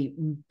they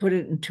put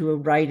it into a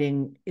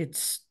writing,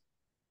 it's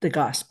the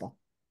gospel.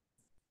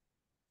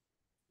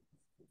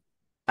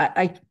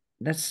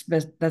 That's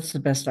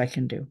the best I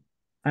can do.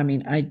 I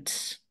mean,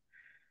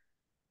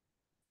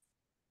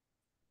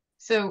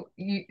 so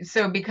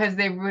because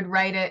they would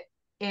write it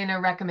in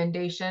a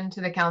recommendation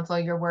to the council,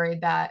 you're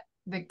worried that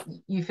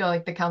you feel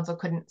like the council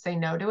couldn't say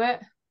no to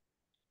it?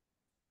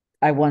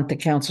 I want the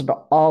council to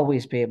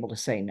always be able to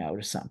say no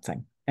to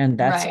something. And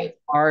that's right.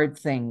 a hard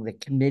thing the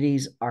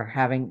committees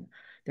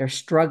they're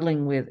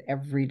struggling with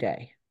every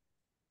day.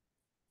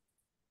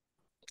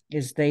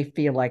 Is they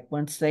feel like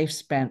once they've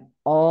spent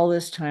all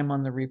this time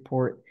on the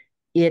report,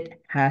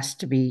 it has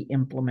to be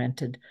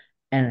implemented,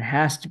 and it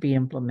has to be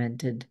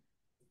implemented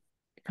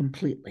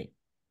completely.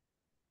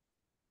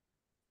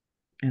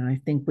 And I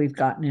think we've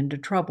gotten into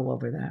trouble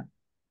over that.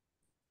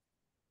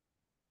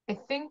 I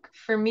think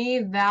for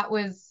me,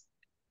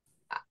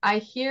 I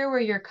hear where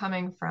you're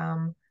coming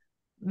from.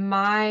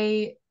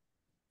 The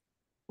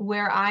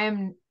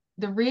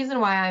reason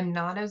why I'm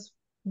not as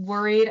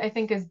worried, I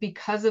think, is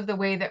because of the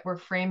way that we're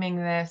framing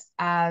this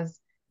as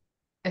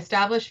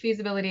established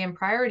feasibility and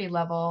priority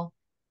level.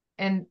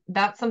 And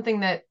that's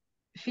something that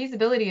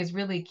feasibility is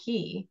really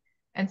key.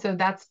 And so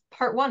that's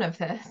part one of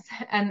this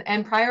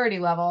and priority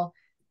level.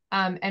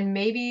 And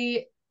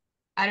maybe,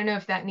 I don't know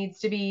if that needs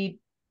to be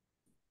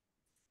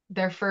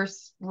their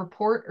first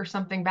report or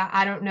something back.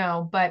 I don't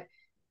know. But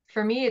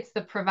for me, it's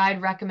the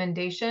provide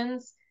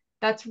recommendations.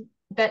 That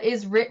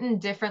is written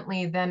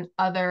differently than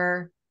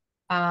other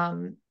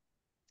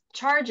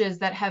charges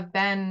that have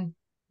been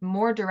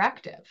more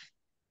directive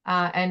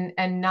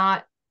and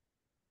not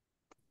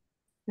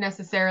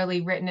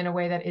necessarily written in a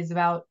way that is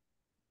about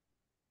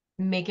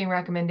making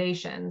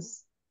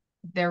recommendations.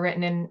 They're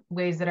written in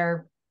ways that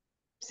are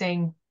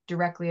saying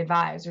directly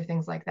advise or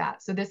things like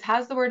that. So this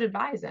has the word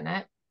advise in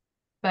it,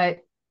 but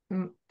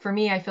for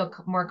me, I feel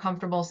more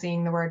comfortable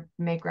seeing the word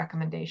make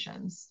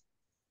recommendations.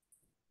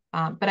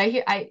 But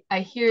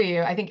I hear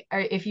you. I think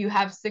if you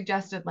have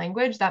suggested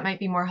language, that might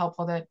be more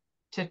helpful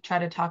to try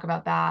to talk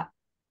about that.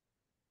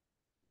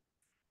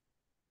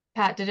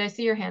 Pat, did I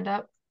see your hand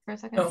up for a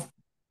second? No.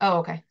 Oh,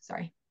 okay.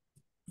 Sorry.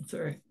 That's all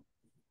right.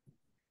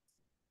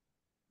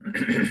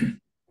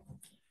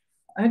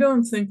 I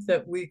don't think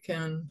that we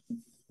can,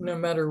 no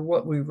matter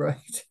what we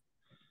write,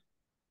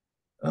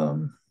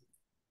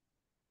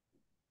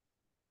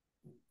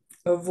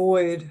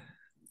 avoid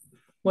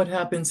what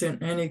happens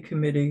in any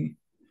committee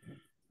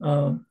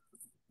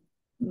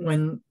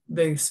when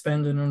they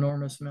spend an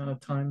enormous amount of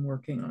time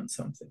working on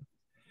something.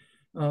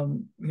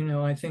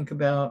 I think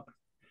about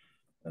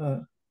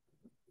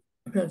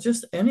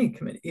just any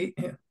committee.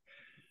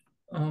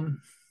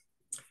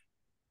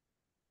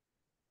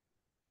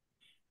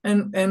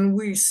 And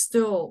we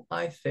still,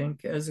 I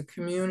think, as a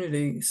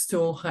community,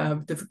 still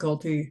have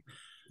difficulty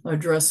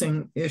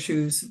addressing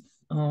issues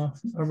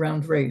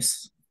around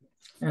race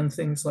and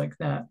things like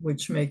that,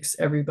 which makes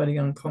everybody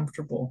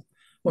uncomfortable,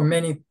 or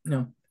many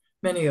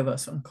of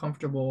us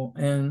uncomfortable.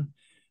 And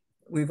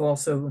we've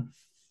also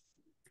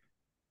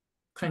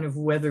kind of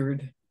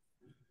weathered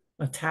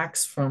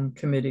attacks from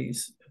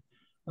committees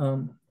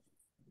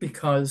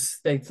because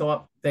they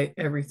thought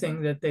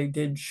everything that they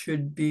did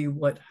should be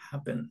what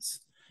happens.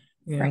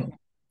 Right.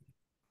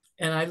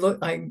 And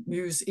I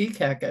use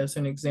ECAC as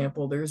an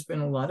example. There's been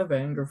a lot of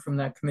anger from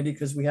that committee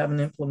because we haven't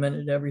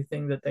implemented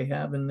everything that they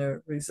have in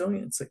their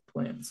resiliency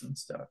plans and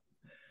stuff.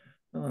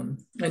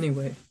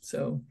 Anyway,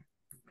 so.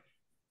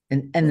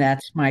 And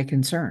that's my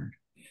concern.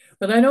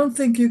 But I don't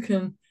think you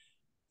can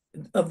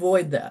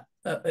avoid that.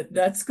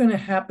 That's going to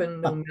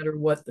happen no matter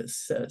what this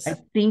says. I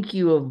think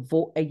you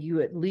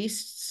at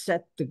least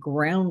set the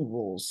ground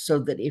rules so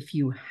that if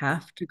you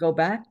have to go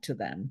back to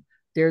them,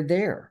 they're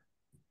there.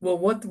 Well,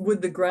 what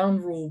would the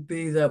ground rule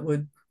be that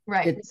would...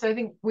 Right. So I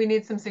think we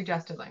need some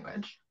suggested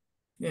language.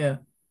 Yeah.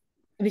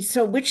 I mean,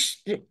 so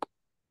which...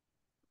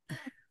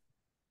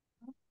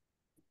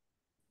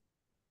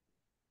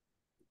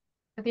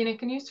 Athena,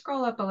 can you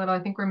scroll up a little? I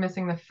think we're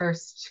missing the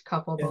first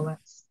couple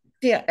bullets.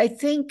 Yeah, I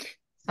think...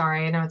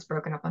 Sorry, I know it's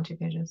broken up on 2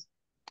 pages.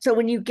 So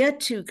when you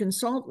get to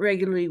consult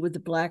regularly with the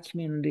Black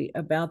community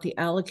about the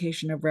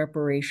allocation of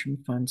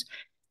reparation funds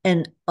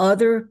and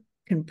other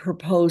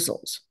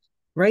proposals,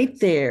 right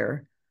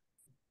there,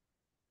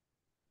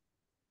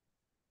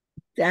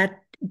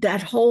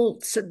 that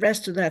whole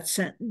rest of that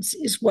sentence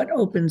is what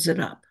opens it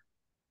up.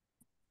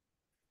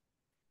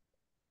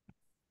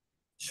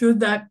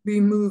 Should that be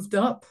moved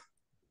up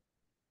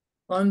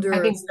under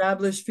think-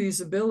 established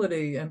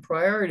feasibility and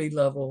priority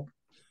level?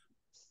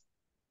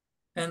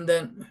 And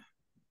then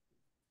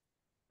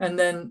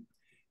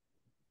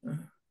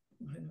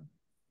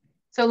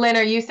So Lynn,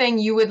 are you saying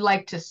you would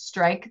like to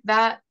strike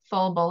that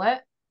full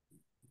bullet?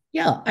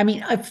 Yeah, I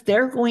mean, if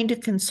they're going to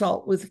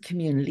consult with the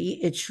community,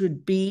 it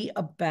should be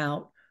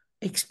about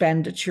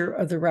expenditure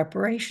of the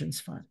reparations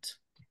funds.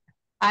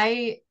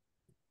 I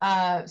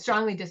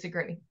strongly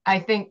disagree. I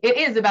think it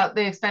is about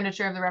the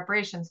expenditure of the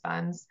reparations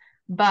funds,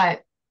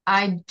 but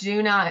I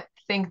do not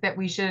think that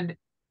we should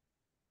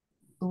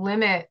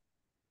limit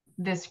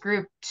this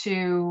group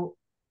to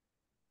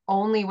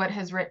only what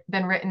has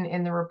been written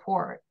in the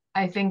report.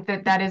 I think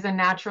that that is a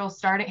natural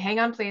starting, hang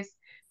on please,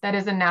 that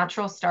is a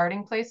natural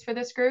starting place for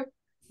this group.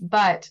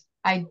 But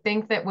I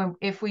think that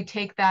if we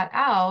take that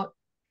out,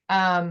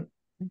 that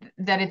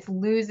it's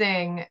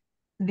losing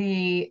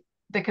the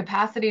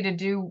capacity to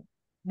do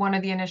one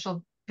of the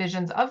initial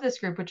visions of this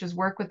group, which is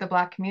work with the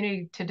Black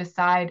community to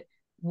decide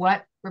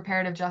what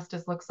reparative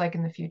justice looks like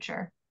in the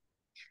future.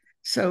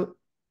 So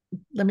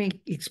let me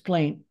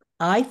explain.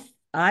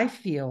 I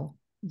feel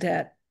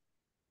that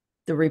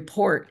the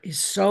report is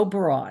so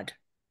broad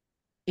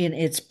in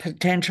its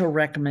potential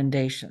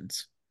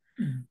recommendations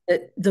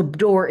that the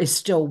door is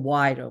still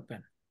wide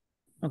open.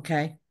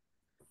 Okay.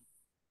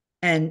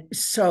 And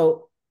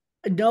so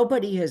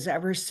nobody has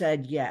ever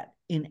said yet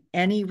in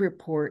any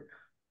report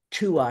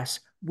to us,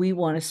 we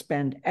want to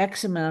spend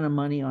X amount of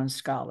money on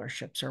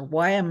scholarships or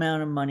Y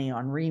amount of money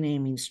on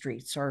renaming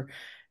streets or,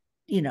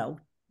 Z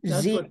amount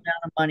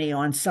of money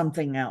on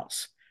something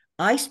else.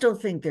 I still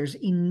think there's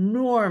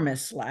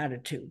enormous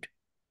latitude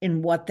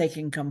in what they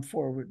can come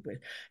forward with.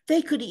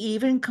 They could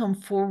even come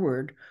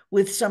forward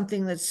with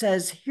something that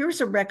says, here's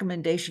a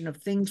recommendation of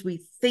things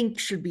we think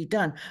should be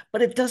done,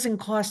 but it doesn't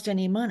cost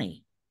any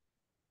money.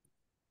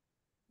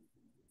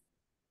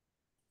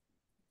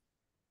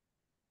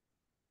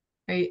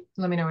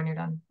 Let me know when you're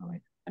done. Oh,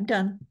 wait. I'm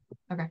done.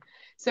 Okay.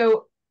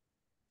 So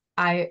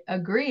I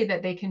agree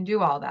that they can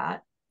do all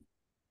that.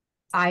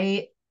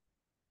 I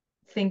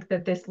think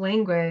that this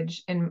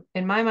language, in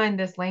my mind,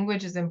 this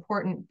language is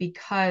important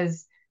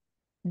because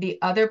the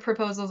other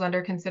proposals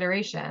under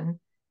consideration,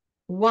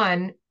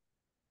 one,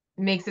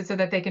 makes it so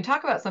that they can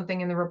talk about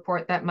something in the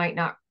report that might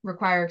not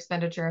require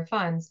expenditure of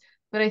funds.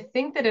 But I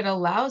think that it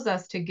allows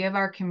us to give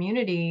our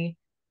community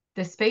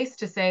the space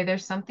to say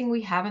there's something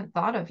we haven't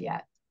thought of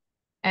yet.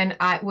 And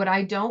what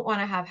I don't want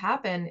to have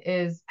happen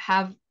is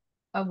have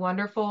a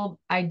wonderful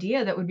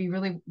idea that would be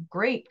really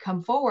great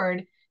come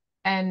forward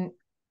and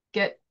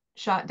get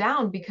shot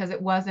down because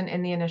it wasn't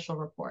in the initial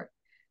report.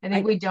 I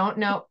think we don't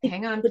know.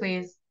 Hang on,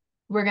 please.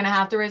 We're going to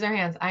have to raise our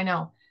hands. I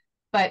know,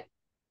 but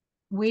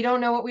we don't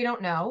know what we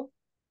don't know.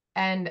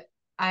 And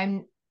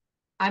I'm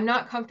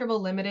not comfortable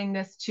limiting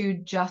this to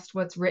just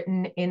what's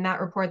written in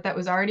that report that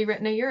was already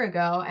written a year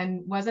ago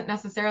and wasn't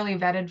necessarily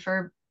vetted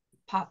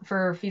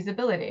for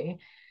feasibility.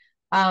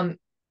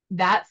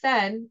 That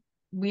said,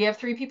 we have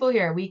 3 people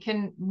here. We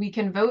can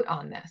vote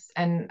on this,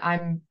 and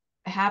I'm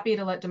happy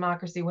to let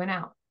democracy win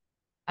out.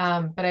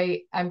 But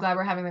I'm glad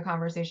we're having the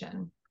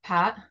conversation.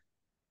 Pat?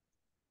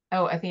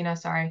 Oh, Athena,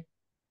 sorry.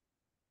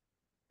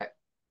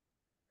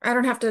 I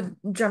don't have to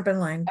jump in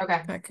line.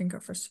 Okay. I can go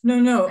first.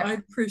 No, Okay. I'd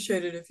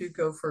appreciate it if you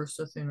go first,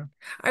 Athena.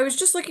 I was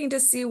just looking to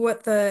see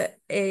what the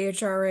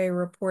AHRA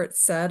report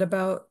said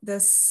about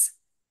this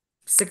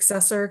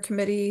successor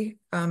committee,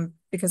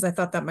 because I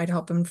thought that might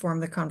help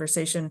inform the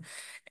conversation.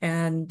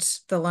 And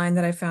the line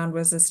that I found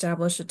was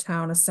establish a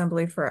town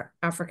assembly for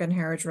African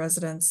heritage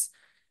residents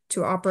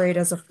to operate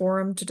as a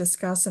forum to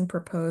discuss and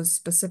propose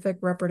specific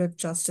reparative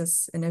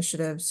justice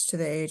initiatives to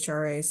the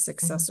AHRA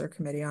successor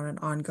committee on an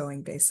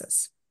ongoing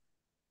basis.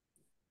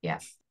 Yeah.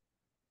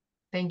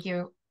 Thank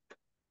you.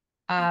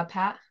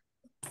 Pat?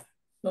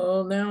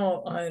 Well,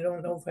 now I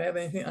don't know if I have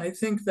anything. I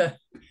think that,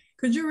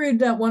 could you read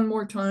that one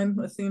more time,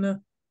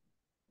 Athena?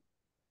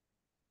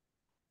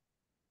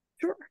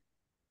 Sure.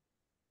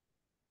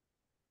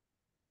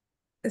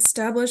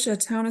 Establish a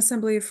town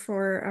assembly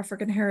for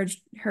African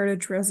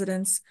heritage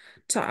residents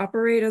to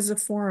operate as a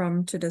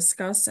forum to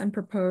discuss and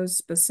propose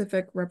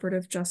specific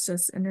reparative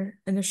justice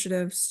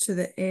initiatives to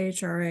the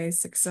AHRA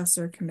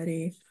successor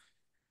committee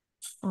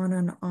on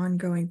an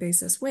ongoing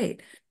basis.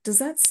 Wait, does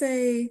that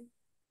say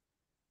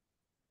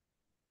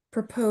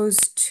propose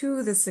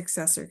to the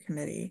successor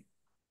committee?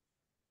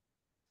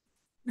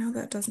 No,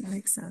 that doesn't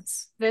make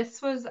sense.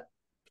 This was,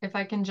 if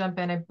I can jump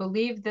in, I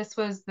believe this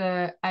was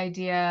the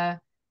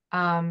idea.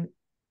 Dr.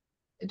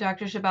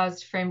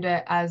 Shabazz framed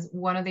it as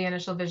one of the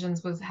initial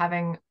visions was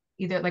having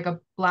either like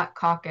a Black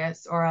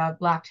caucus or a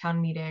Black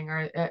town meeting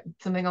or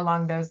something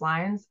along those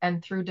lines.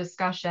 And through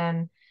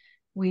discussion,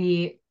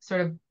 we sort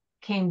of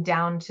came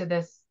down to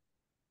this,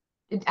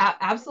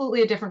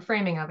 absolutely a different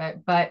framing of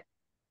it. But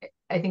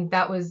I think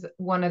that was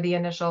one of the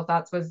initial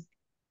thoughts, was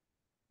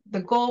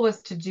the goal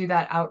was to do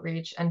that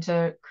outreach and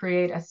to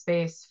create a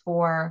space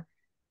for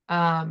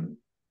the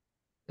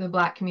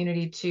Black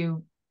community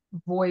to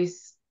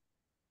voice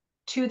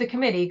to the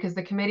committee, because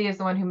the committee is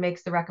the one who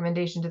makes the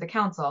recommendation to the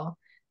council,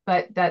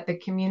 but that the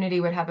community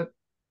would have a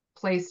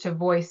place to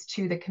voice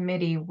to the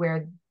committee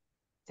where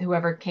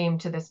whoever came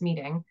to this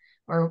meeting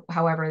or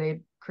however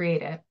they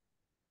create it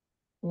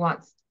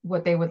wants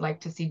what they would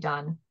like to see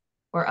done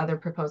or other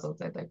proposals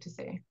they'd like to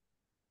see. I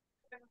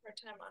have a hard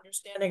time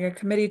understanding a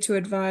committee to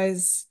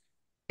advise.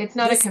 It's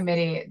not a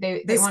committee.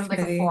 They want like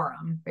a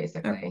forum, Oh,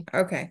 basically.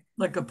 okay.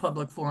 Like a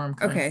public forum.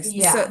 Kind Okay. of.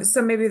 Yeah.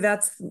 So maybe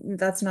that's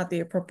not the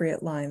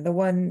appropriate line. The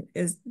one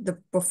is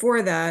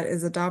before that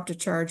is adopt a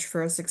charge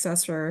for a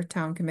successor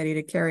town committee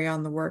to carry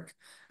on the work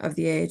of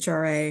the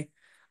AHRA.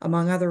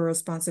 Among other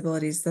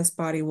responsibilities, this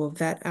body will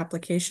vet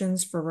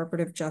applications for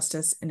reparative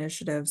justice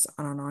initiatives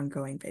on an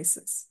ongoing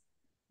basis.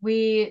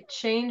 We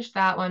changed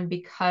that one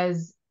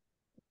because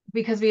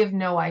we have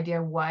no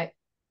idea what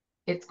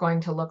it's going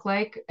to look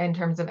like in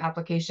terms of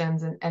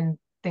applications and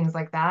things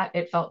like that.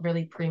 It felt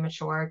really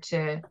premature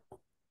to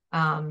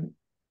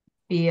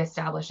be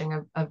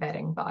establishing a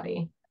vetting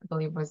body, I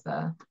believe was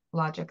the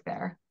logic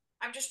there.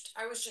 I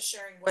was just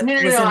sharing what was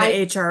in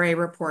the HRA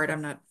report.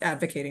 I'm not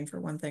advocating for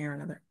one thing or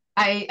another.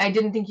 I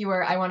didn't think you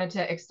were. I wanted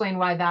to explain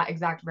why that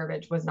exact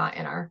verbiage was not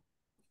in our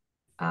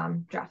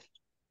draft.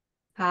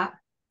 Pat?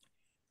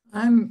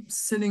 I'm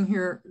sitting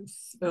here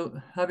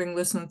having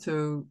listened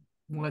to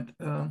what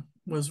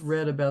was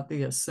read about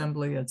the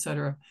assembly,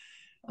 etc.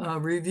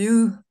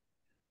 Review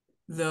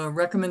the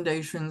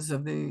recommendations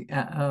of the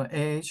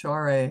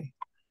AHRA's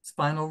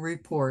final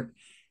report,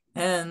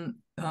 and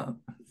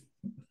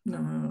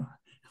no,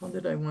 how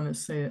did I want to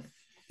say it?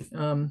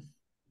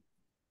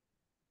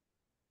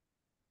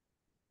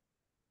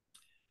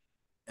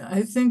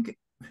 I think,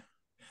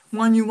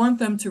 one, you want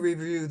them to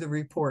review the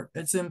report.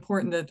 It's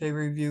important that they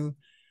review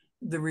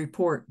the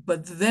report,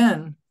 but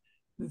then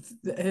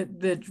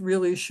it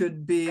really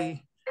should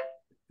be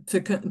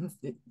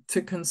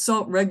to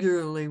consult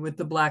regularly with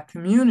the Black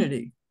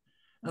community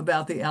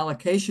about the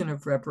allocation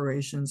of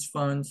reparations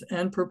funds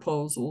and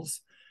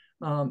proposals,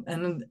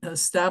 and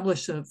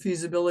establish a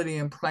feasibility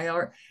and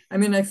priority. I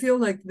mean, I feel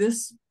like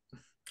this,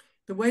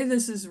 the way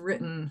this is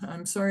written,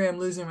 I'm sorry, I'm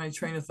losing my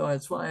train of thought.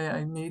 It's why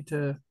I need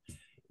to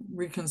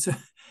reconsider.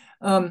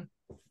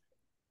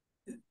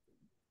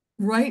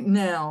 Right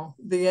now,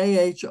 the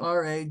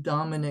AHRA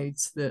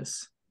dominates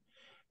this.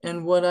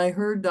 And what I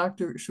heard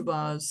Dr.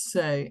 Shabazz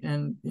say,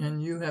 and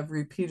you have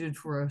repeated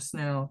for us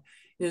now,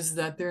 is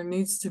that there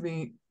needs to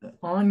be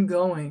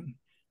ongoing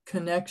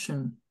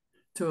connection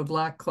to a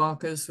Black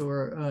caucus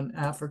or an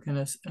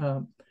African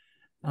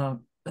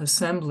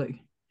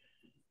assembly.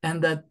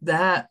 And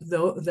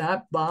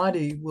that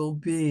body will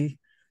be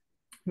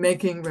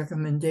making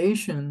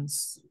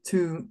recommendations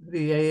to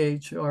the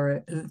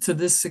AHRA, to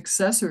this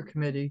successor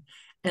committee.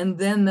 And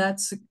then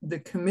the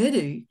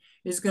committee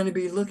is going to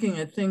be looking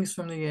at things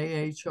from the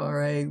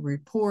AHRA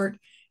report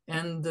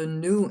and the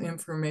new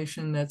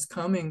information that's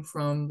coming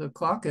from the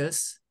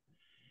caucus,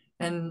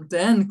 and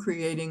then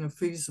creating a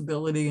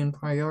feasibility and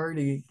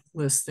priority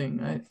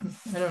listing. I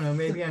don't know,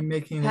 maybe I'm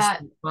making this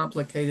more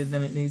complicated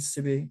than it needs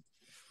to be.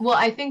 Well,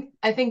 I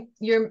think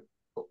you're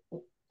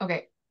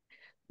okay.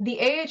 The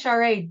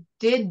AHRA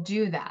did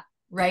do that,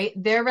 right?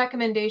 Their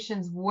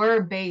recommendations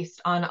were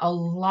based on a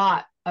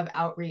lot of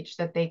outreach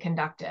that they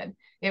conducted.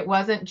 It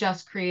wasn't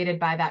just created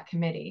by that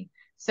committee.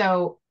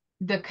 So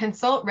the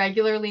consult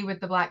regularly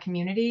with the Black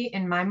community,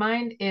 in my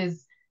mind,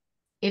 is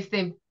if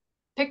they've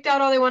picked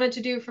out all they wanted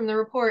to do from the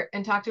report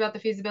and talked about the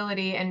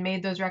feasibility and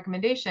made those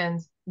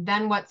recommendations,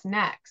 then what's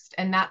next?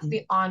 And that's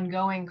the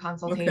ongoing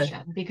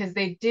consultation, because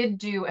they did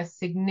do a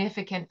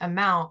significant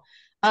amount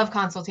of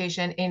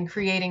consultation in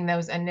creating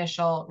those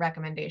initial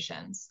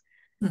recommendations.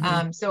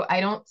 So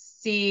I don't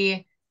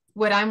see,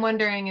 what I'm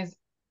wondering is,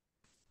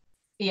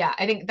 yeah,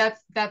 I think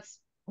that's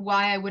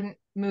why I wouldn't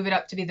move it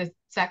up to be the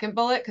second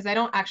bullet, because I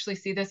don't actually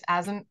see this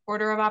as an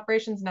order of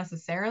operations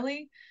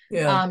necessarily.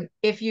 Yeah.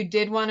 If you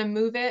did want to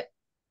move it,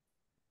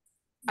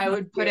 I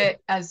would put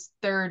it as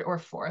third or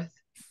fourth.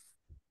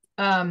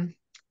 But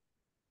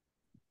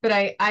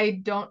I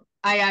do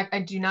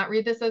not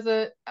read this as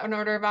an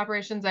order of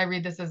operations. I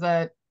read this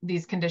as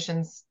these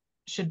conditions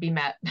should be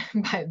met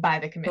by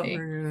the committee.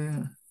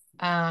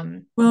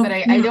 But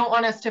I don't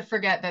want us to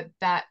forget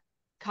that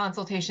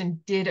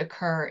consultation did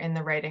occur in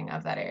the writing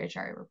of that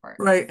AHRA report.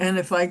 Right. And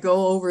if I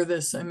go over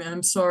this, I mean,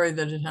 I'm sorry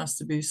that it has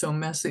to be so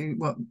messy,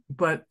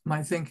 but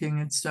my thinking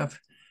and stuff,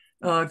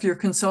 if you're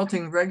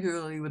consulting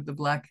regularly with the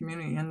Black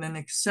community and then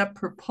accept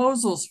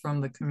proposals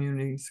from the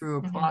community through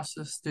a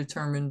process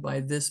determined by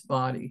this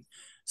body.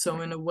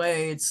 So in a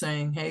way it's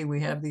saying, hey,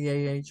 we have the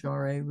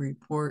AHRA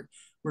report.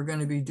 We're going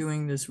to be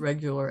doing this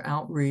regular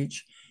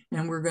outreach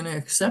and we're going to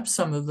accept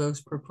some of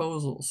those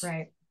proposals.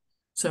 Right.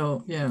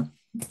 So, yeah.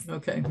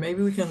 Okay,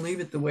 maybe we can leave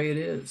it the way it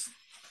is.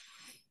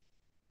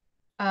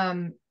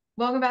 Welcome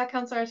back,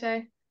 Councilor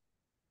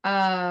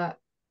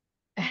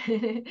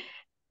Arte.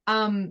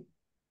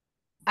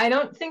 I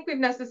don't think we've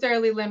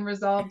necessarily, Lynn,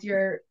 resolved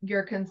your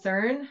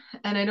concern.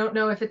 And I don't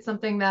know if it's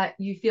something that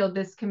you feel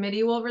this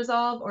committee will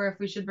resolve or if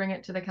we should bring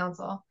it to the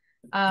council.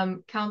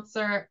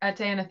 Councillor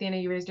Ate and Athena,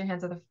 you raised your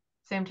hands at the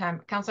same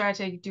time. Councillor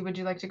Ate, would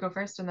you like to go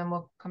first and then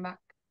we'll come back?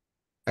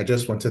 I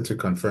just wanted to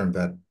confirm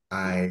that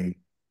I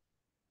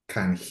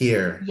can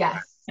hear.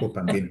 Yes. I hope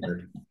I'm being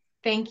heard.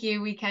 Thank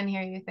you. We can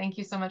hear you. Thank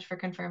you so much for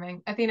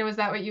confirming. Athena, was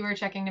that what you were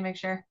checking to make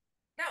sure?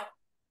 No.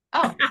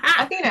 Oh,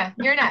 Athena,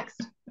 you're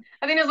next.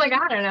 Athena's like,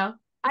 I don't know.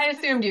 I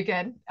assumed you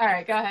could. All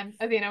right, go ahead.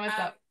 Athena, what's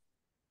up?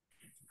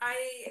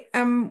 I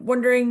am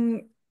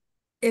wondering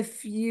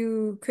if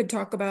you could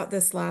talk about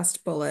this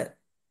last bullet.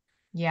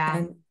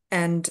 Yeah.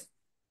 And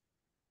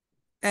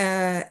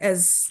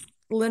as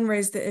Lynn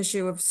raised the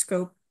issue of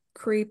scope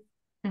creep,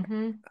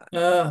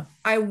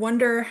 I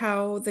wonder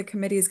how the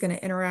committee is going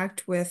to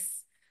interact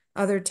with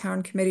other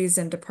town committees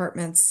and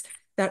departments.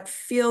 That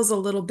feels a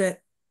little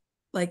bit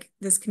like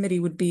this committee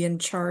would be in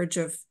charge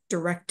of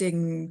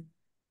directing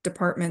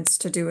departments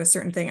to do a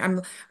certain thing.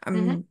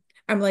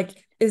 I'm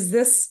like, is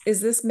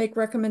this make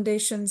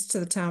recommendations to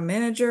the town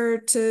manager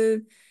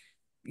to,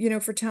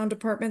 for town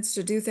departments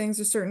to do things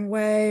a certain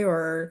way?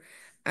 Or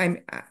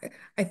I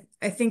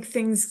think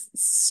things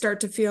start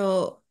to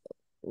feel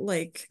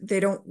like they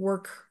don't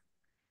work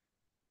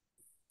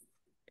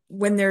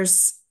when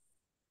there's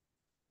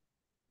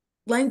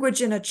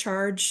language in a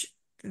charge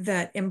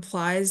that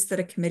implies that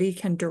a committee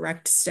can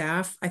direct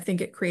staff. I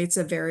think it creates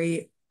a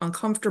very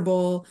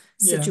uncomfortable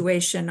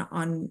situation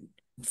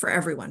for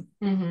everyone.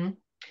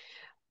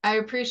 I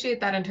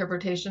appreciate that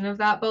interpretation of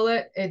that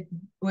bullet. It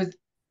was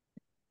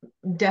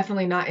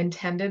definitely not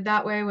intended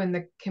that way when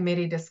the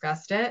committee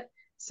discussed it.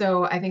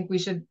 So I think we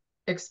should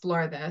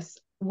explore this.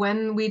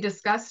 When we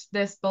discussed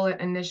this bullet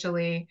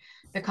initially,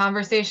 the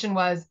conversation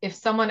was, if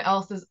someone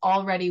else is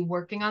already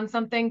working on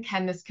something,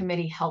 can this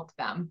committee help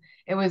them?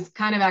 It was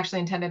kind of actually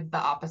intended the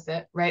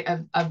opposite, right?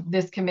 Of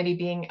this committee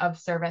being of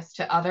service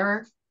to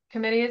other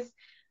committees.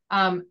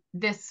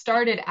 This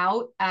started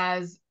out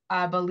as,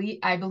 I believe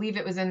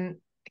it was in,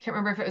 I can't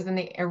remember if it was in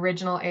the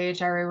original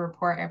AHRA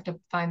report. I have to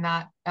find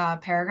that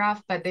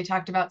paragraph, but they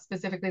talked about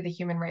specifically the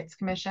Human Rights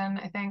Commission,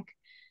 I think.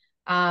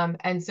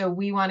 And so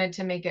we wanted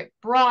to make it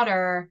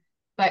broader,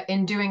 but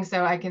in doing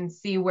so, I can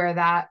see where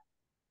that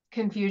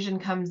confusion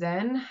comes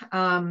in.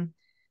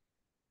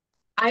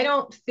 I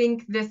don't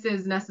think this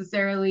is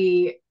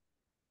necessarily,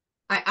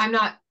 I'm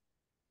not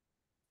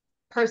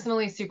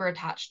personally super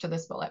attached to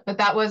this bullet, but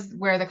that was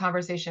where the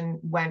conversation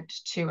went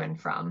to and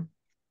from.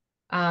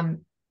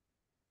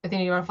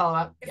 Athena, you want to follow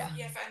up? If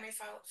I may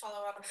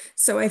follow up.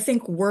 So I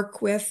think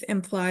work with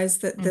implies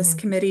that this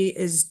committee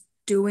is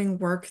doing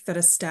work that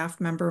a staff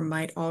member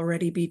might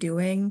already be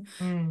doing.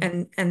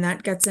 And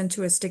that gets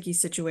into a sticky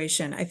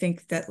situation. I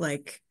think that,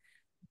 like,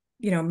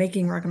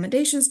 making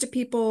recommendations to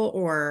people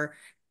or,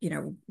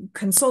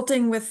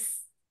 consulting with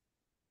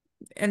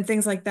and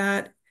things like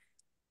that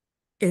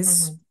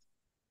is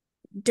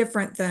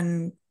different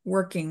than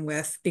working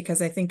with,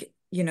 because I think,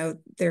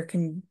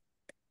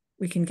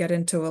 we can get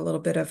into a little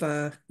bit of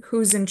a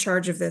who's in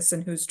charge of this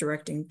and who's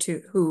directing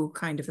to who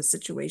kind of a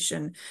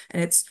situation.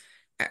 And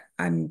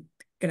I'm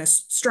going to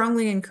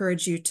strongly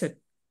encourage you to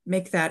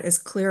make that as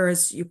clear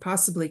as you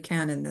possibly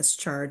can in this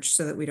charge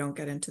so that we don't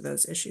get into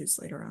those issues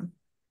later on.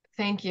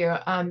 Thank you.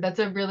 That's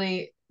a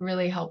really,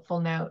 really helpful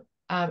note.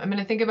 I'm going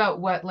to think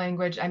about what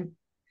language. I'm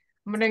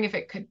wondering if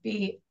it could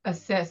be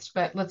assist,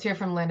 but let's hear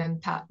from Lynn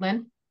and Pat.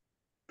 Lynn?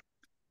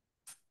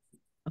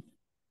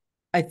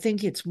 I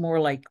think it's more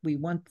like we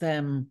want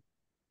them.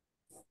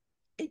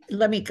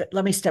 Let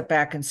me step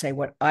back and say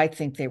what I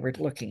think they were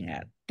looking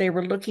at. They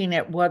were looking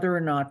at whether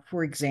or not,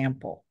 for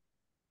example,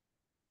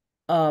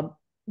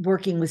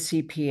 working with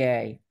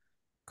CPA,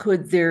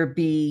 could there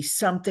be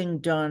something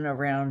done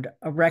around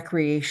a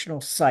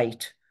recreational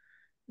site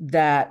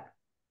that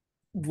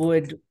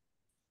would,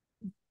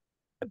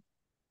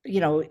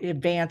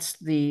 advance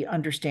the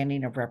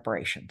understanding of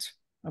reparations?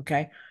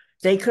 Okay.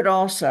 They could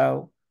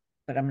also,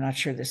 but I'm not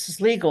sure this is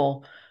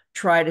legal,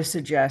 try to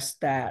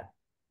suggest that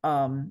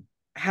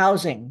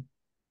housing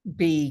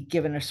be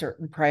given a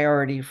certain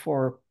priority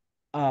for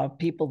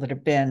people that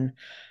have been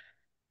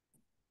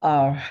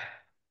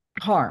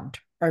harmed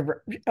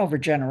over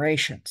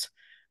generations.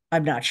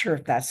 I'm not sure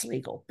if that's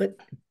legal, but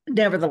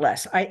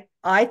nevertheless,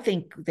 I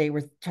think they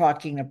were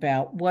talking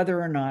about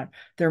whether or not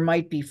there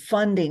might be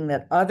funding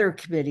that other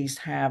committees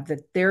have,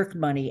 that their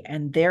money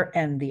and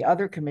the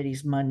other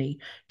committees' money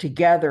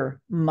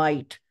together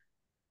might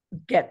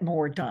get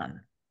more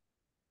done.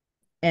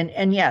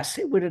 And yes,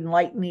 it would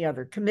enlighten the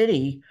other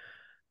committee,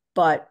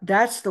 but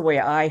that's the way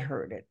I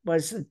heard it,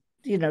 was,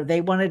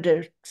 they wanted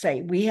to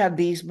say, we have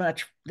this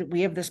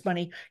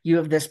money, you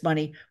have this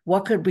money.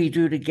 What could we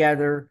do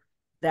together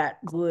that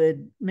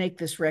would make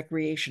this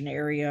recreation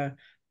area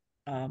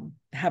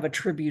have a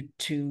tribute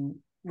to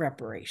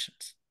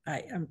reparations?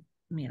 I'm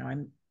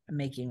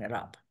making it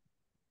up.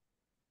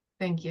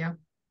 Thank you.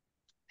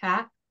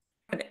 Pat?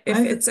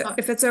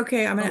 If it's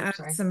okay, I'm going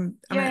to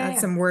add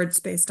some words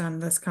based on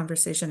this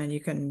conversation, and you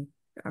can,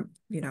 I'm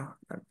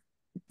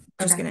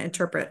just going to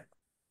interpret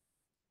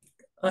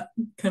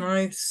can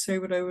I say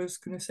what I was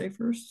going to say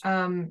first?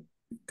 Um,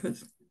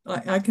 Because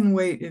I can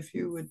wait if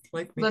you would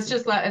like me let's to.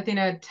 just let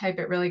Athena type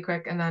it really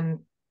quick, and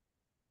then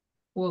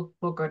we'll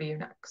go to you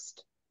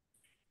next.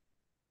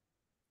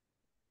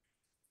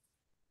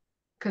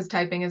 Because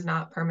typing is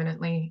not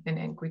permanently in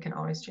ink. We can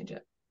always change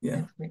it.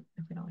 Yeah. If we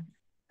don't like it.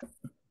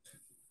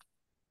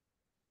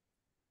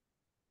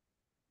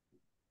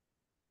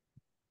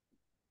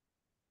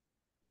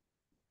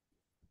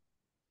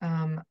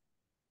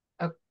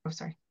 Oh,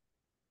 sorry.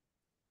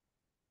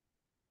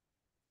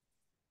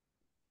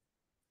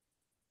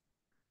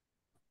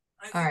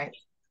 All right.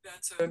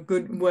 That's a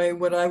good way.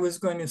 What I was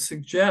going to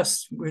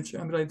suggest, which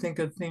but I think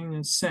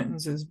Athena's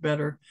sentence is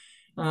better.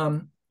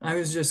 I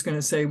was just going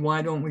to say,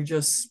 why don't we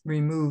just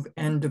remove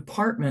 "and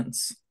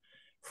departments"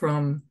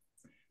 from,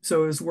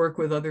 so as work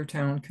with other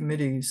town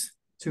committees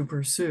to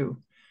pursue.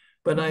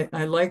 But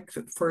I like,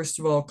 first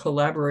of all,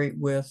 collaborate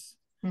with.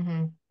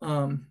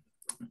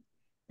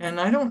 And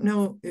I don't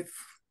know if,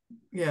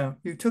 yeah,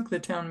 you took the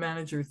town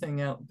manager thing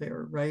out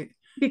there, right?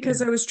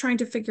 Because I was trying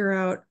to figure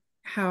out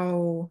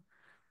how.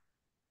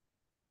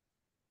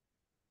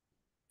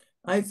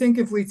 I think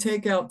if we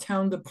take out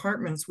town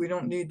departments, we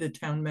don't need the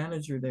town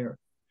manager there.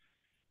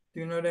 Do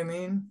you know what I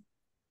mean?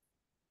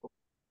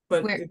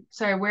 But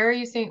sorry, where are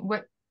you seeing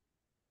what?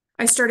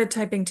 I started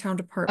typing town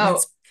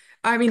departments.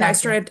 Oh, I mean,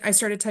 gotcha. I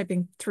started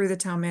typing through the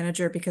town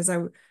manager because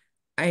I'm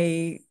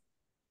trying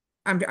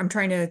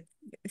to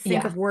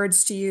think of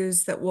words to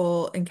use that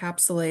will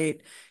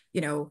encapsulate,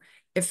 you know,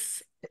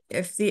 if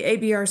the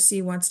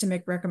ABRC wants to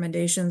make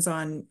recommendations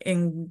on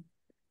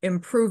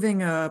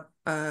improving a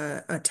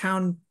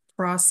town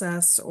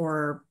process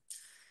or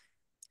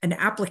an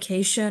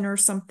application or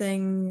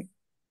something,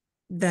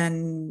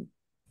 then,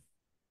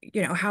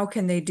 you know, how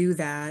can they do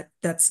that?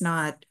 That's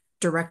not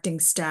directing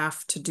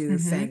staff to do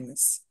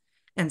things.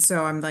 And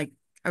so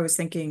I was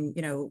thinking,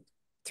 you know,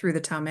 through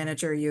the town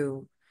manager,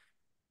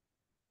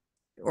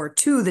 or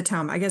to the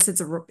town, I guess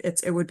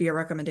it would be a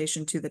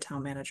recommendation to the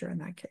town manager in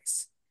that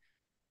case.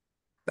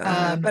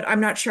 But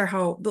I'm not sure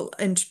how,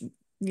 and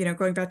you know,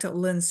 going back to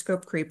Lynn's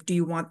scope creep, do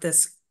you want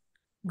this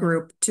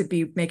group to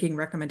be making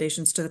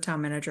recommendations to the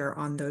town manager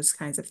on those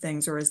kinds of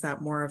things, or is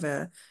that more of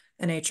an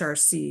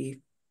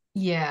HRC?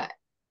 Yeah,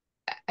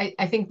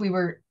 I think we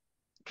were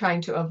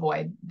trying to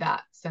avoid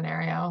that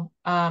scenario.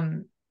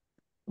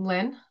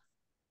 Lynn?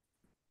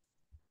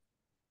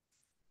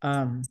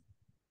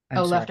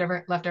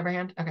 Leftover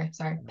hand. Okay,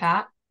 sorry.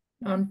 Pat?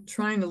 I'm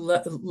trying to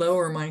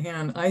lower my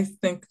hand. I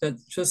think that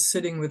just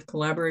sitting with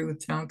collaborate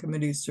with town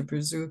committees to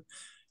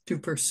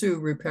pursue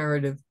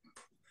reparative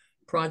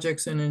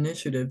projects and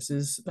initiatives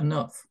is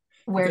enough.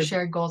 Where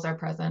shared goals are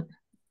present.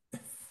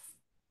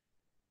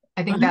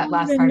 I think I that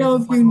last don't part know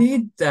is if you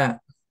need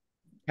that.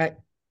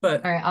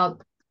 But all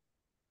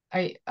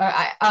right,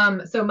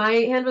 so my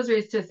hand was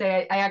raised to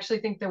say I actually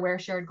think the where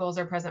shared goals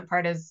are present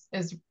part is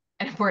an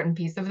important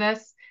piece of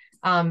this.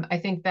 I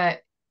think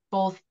that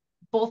both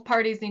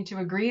parties need to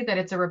agree that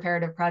it's a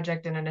reparative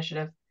project and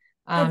initiative.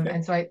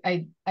 And so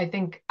I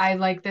think I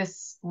like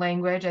this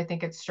language. I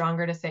think it's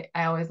stronger to say,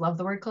 I always love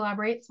the word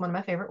collaborate. It's one of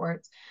my favorite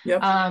words. Yep.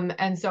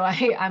 And so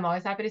I'm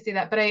always happy to see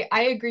that, but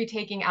I agree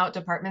taking out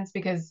departments,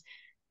 because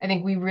I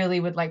think we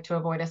really would like to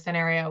avoid a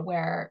scenario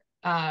where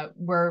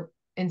we're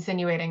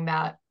insinuating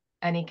that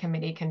any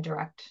committee can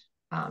direct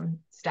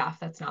staff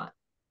that's not.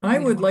 I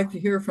would like to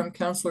hear from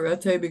Councillor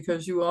Ette,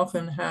 because you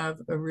often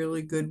have a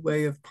really good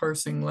way of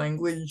parsing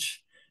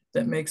language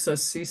that makes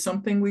us see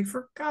something we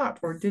forgot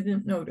or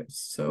didn't notice.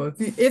 So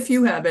if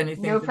you have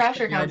anything, no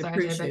pressure, Councillor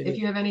Ette, but if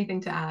you have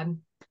anything to add,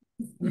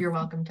 you're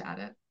welcome to add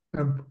it.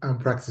 I'm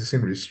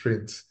practicing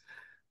restraint.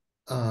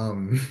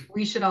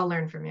 We should all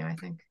learn from you, I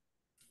think.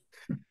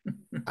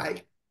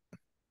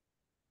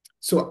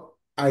 So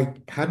I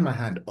had my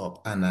hand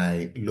up and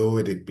I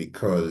lowered it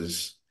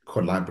because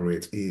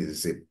collaborate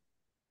is a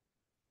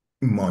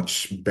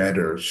much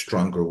better,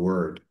 stronger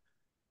word.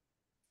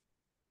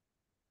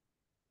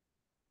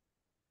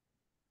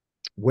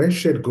 Where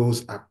shared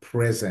goals are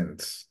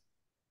present,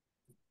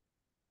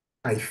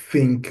 I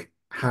think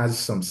has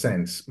some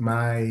sense.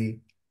 My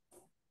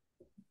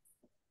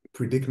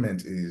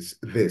predicament is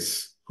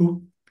this.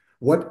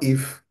 What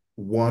if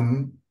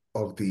one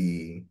of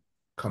the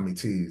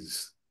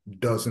committees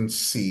doesn't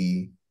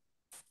see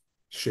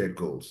shared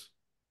goals?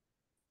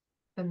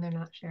 Then they're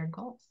not shared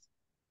goals.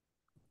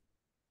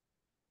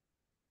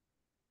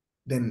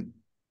 Then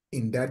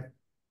in that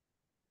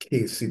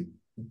case,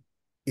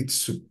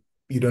 it's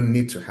you don't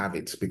need to have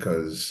it,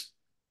 because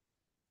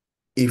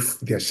if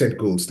they're shared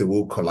goals, they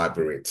will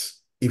collaborate.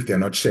 If they're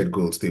not shared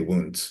goals, they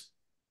won't.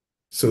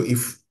 So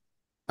if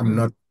I'm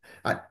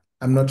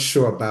not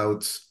sure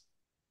about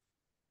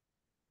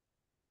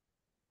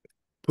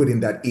putting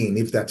that in,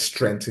 if that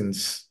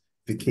strengthens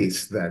the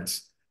case that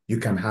you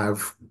can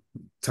have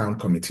town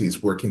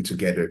committees working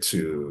together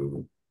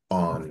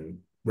on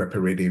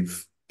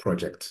reparative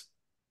projects.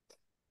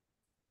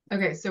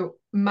 Okay, so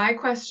my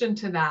question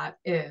to that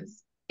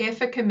is,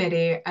 if a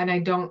committee, and I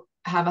don't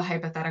have a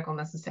hypothetical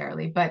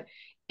necessarily, but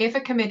if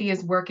a committee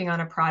is working on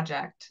a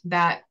project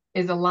that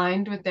is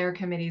aligned with their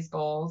committee's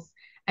goals,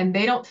 and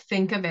they don't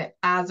think of it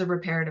as a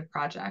reparative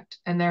project,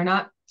 and they're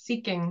not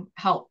seeking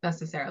help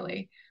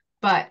necessarily,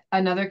 but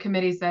another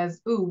committee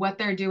says, ooh, what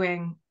they're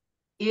doing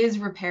is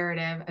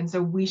reparative, and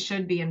so we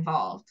should be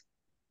involved.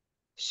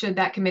 Should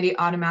that committee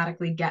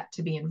automatically get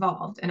to be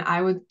involved? And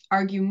I would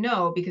argue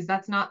no, because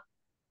that's not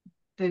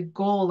the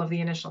goal of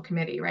the initial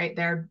committee, right?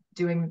 They're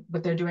doing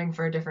what they're doing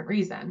for a different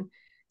reason.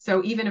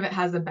 So even if it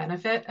has the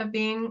benefit of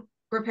being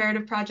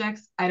reparative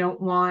projects, I don't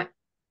want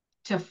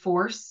to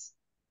force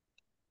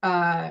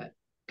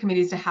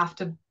committees to have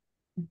to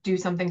do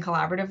something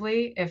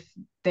collaboratively if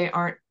they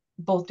aren't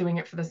both doing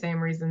it for the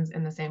same reasons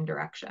in the same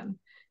direction,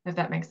 if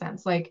that makes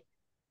sense. Like,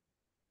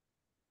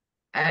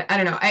 I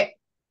don't know.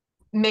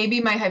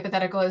 Maybe my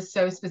hypothetical is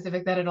so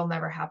specific that it'll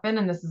never happen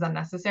and this is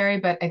unnecessary,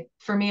 but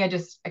for me,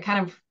 it's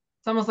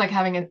almost like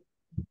having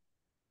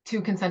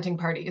two consenting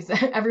parties.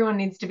 Everyone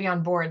needs to be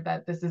on board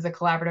that this is a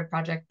collaborative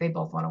project they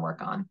both want to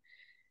work on.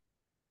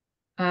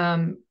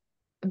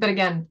 But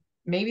again,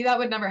 maybe that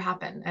would never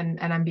happen, and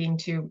I'm being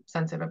too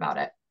sensitive about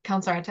it.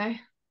 Councilor Ate?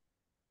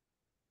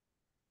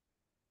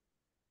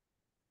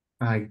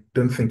 I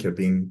don't think you're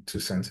being too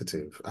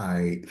sensitive.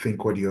 I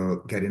think what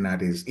you're getting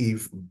at is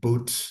if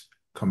both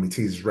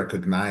committees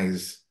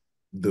recognize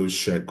those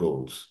shared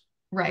goals,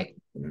 right,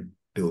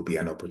 there will be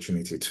an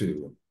opportunity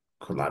to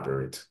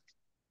collaborate.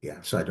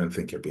 Yeah, so I don't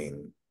think you're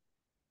being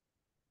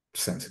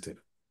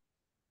sensitive.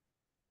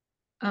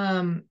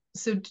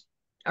 So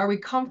are we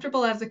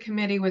comfortable as a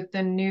committee with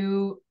the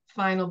new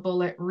final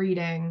bullet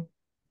reading?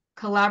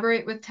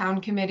 Collaborate with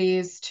town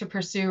committees to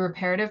pursue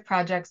reparative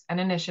projects and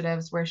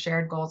initiatives where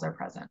shared goals are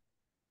present.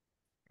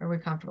 Are we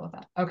comfortable with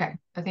that? Okay,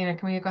 Athena,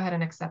 can we go ahead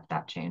and accept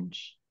that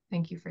change?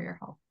 Thank you for your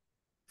help.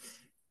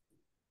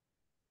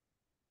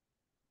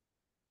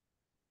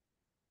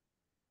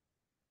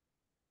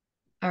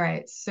 All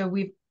right, so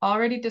we've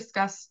already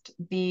discussed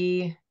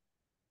the,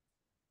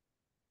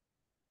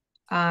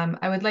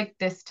 I would like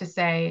this to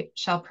say,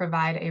 shall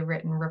provide a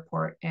written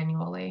report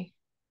annually.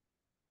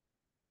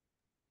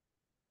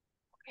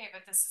 Okay,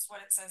 but this is what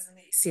it says in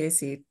the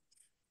CAC.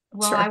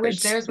 Well, I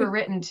wish theirs were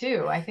written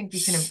too. I think we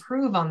can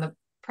improve on the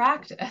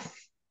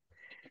practice.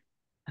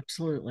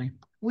 Absolutely.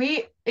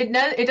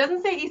 It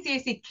doesn't say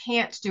ECAC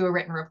can't do a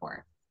written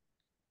report.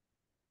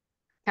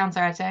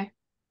 Councilor Ate?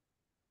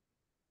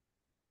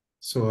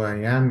 So I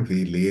am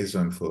the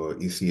liaison for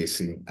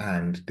ECAC,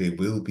 and they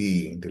will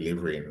be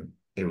delivering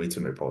a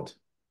written report.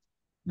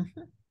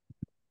 Mm-hmm.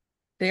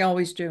 They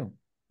always do.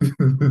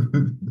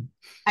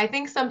 I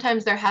think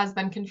sometimes there has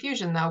been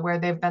confusion though, where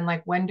they've been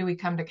like, when do we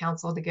come to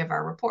council to give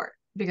our report?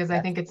 Because I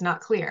think it's not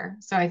clear.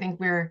 So I think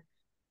we're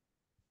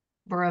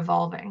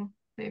evolving,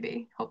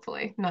 maybe,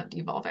 hopefully, not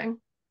devolving.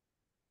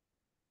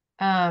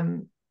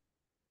 Awesome.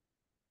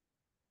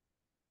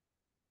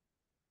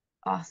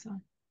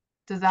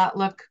 Does that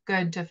look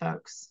good to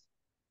folks?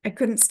 I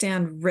couldn't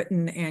stand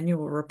written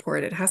annual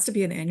report. It has to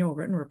be an annual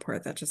written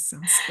report. That just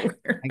sounds so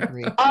weird. I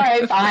agree. All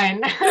right,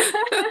 fine.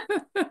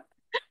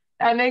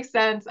 That makes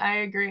sense. I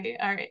agree.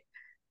 All right.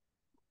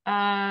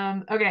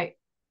 Okay.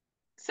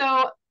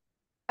 So,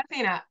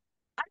 Athena, I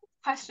have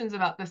questions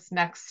about this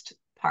next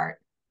part.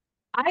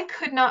 I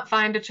could not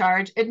find a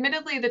charge.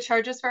 Admittedly, the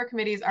charges for our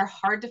committees are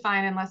hard to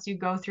find unless you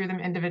go through them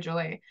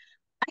individually.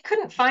 I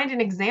couldn't find an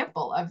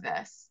example of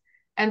this.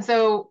 And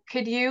so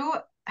could you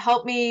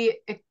help me?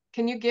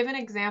 Can you give an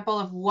example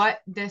of what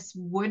this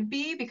would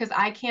be? Because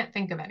I can't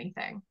think of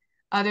anything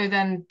other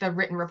than the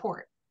written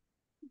report.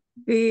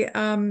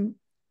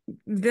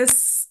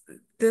 This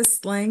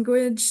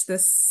language,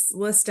 this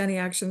list any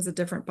actions a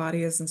different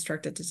body is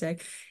instructed to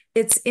take.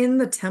 It's in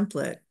the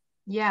template.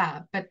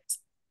 Yeah, but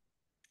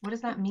what does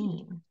that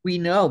mean? We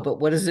know, but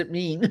what does it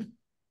mean?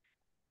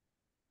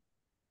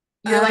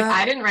 You're like,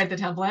 I didn't write the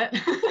template.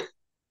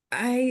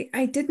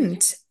 I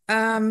didn't.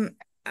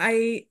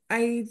 I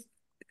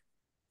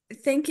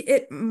think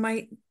it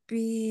might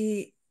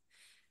be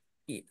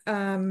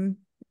let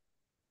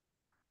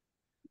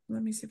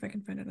me see if I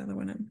can find another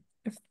one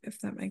if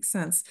that makes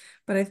sense.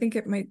 But I think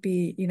it might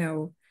be,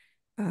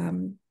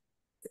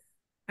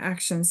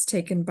 actions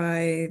taken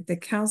by the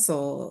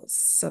council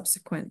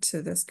subsequent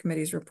to this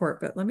committee's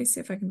report. But let me see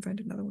if I can find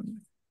another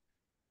one.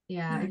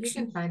 Yeah, if you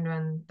can find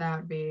one, that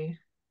would be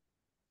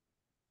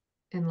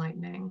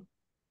enlightening.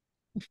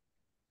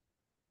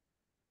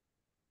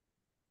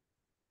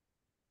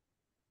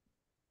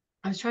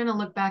 I was trying to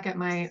look back at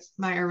my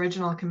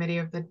original committee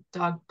of the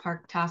dog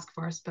park task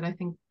force, but I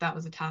think that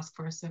was a task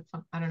force. So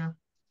I don't know.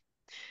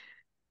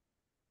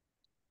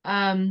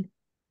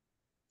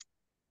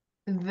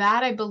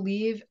 That I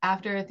believe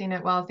after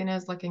Athena, while Athena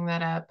is looking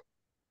that up,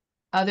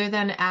 other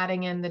than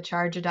adding in the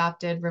charge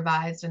adopted,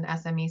 revised, and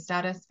SME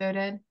status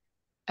voted,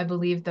 I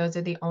believe those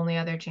are the only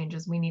other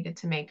changes we needed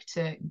to make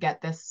to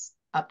get this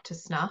up to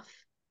snuff.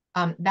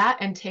 That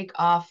and take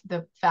off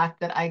the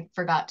fact that I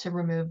forgot to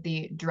remove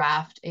the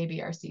draft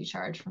ABRC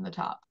charge from the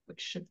top,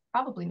 which should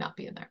probably not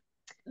be in there.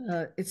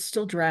 It's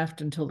still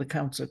draft until the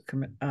council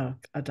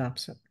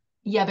adopts it.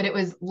 Yeah, but it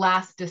was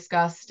last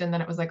discussed and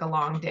then it was like a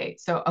long date.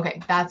 So,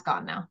 okay, that's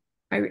gone now.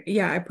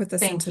 I put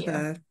this Thank into you.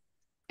 the.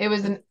 It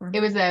was an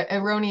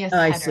erroneous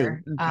I see.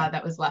 header Okay.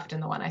 that was left in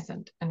the one I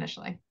sent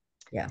initially.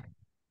 Yeah.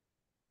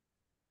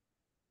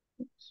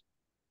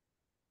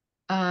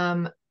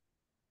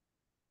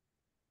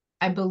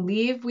 I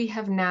believe we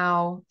have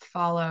now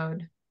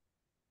followed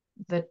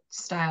the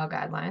style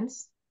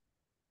guidelines.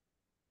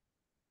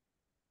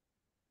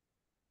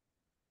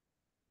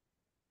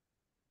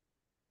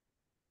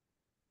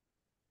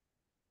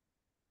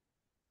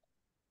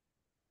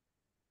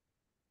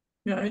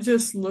 Yeah, I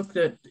just looked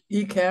at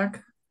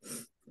ECAC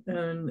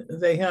and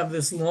they have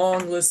this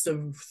long list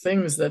of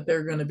things that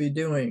they're going to be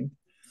doing.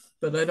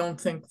 But I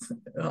don't think,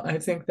 I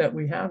think that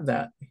we have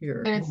that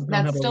here. And We don't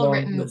that's have a still long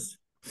written. list.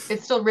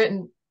 It's still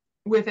written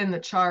within the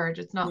charge.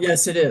 It's not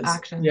Yes, it listed as is.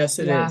 actions. Yes,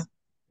 it Yeah. is.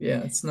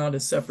 Yeah, it's not a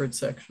separate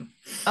section.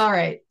 All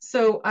right.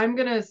 So I'm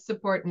going to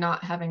support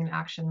not having an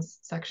actions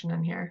section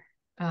in here.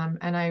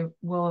 And I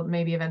will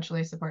maybe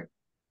eventually support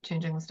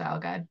changing the style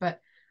guide. But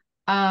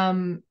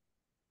all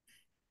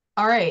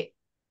right.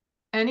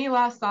 Any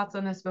last thoughts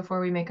on this before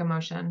we make a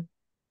motion?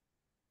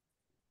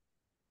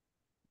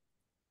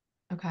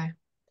 Okay.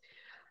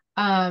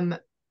 All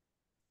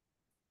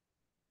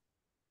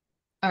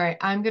right,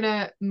 I'm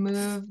gonna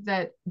move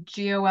that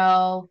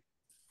GOL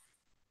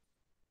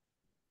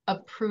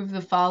approve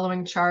the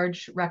following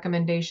charge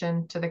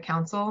recommendation to the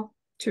council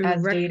To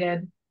as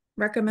dated.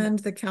 recommend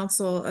the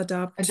council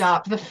adopt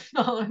the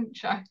following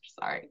charge.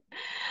 Sorry,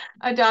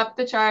 adopt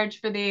the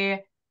charge for the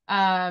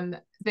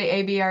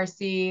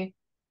ABRC.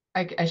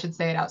 I should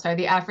say it out. Sorry,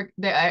 the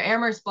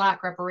Amherst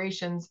Black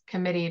Reparations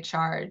Committee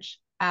charge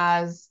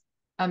as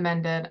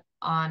amended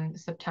on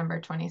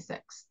September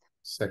 26th.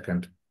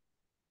 Second.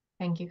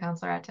 Thank you,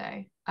 Councilor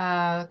Ate.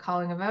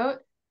 Calling a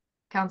vote.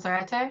 Councilor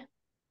Ate?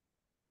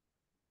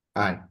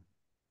 Aye.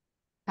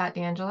 Pat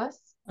DeAngelis?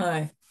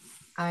 Aye.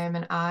 I am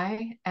an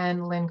aye.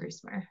 And Lynn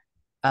Griesmer?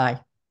 Aye.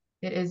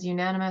 It is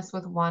unanimous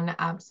with one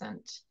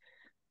absent.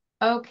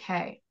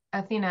 Okay,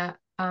 Athena,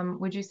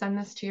 would you send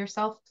this to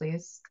yourself,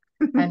 please?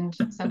 And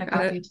send a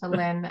copy to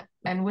Lynn.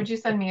 And would you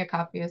send me a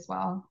copy as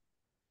well?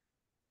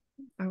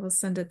 I will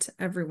send it to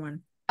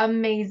everyone.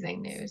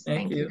 Amazing news.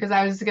 Thank you. you. Because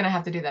I was going to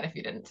have to do that if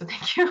you didn't. So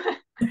thank you.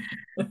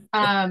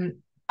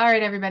 All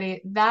right,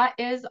 everybody. That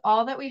is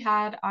all that we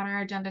had on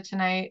our agenda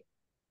tonight.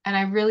 And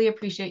I really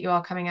appreciate you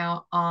all coming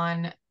out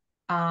on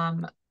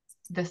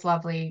this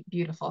lovely,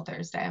 beautiful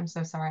Thursday. I'm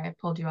so sorry I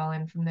pulled you all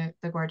in from the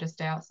gorgeous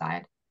day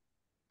outside.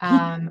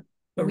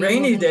 A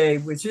rainy day,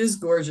 which is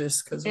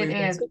gorgeous because it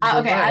is.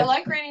 Okay, I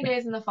like rainy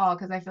days in the fall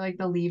because I feel like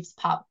the leaves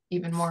pop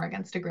even more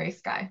against a gray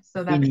sky.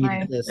 So that's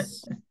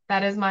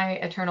that is my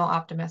eternal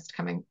optimist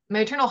coming, my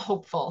eternal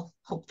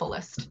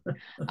hopefulist.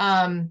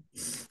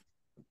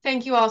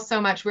 Thank you all so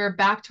much. We're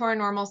back to our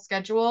normal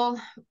schedule,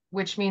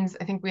 which means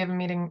I think we have a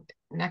meeting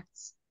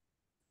next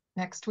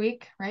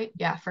week, right?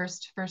 Yeah,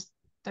 first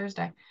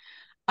Thursday.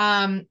 What's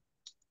on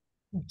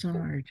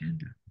our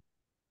agenda?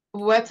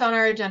 What's on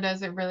our agenda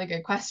is a really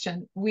good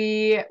question.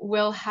 We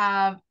will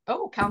have,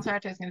 Councilor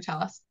Ate is going to tell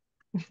us.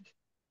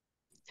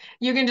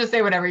 You can just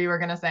say whatever you were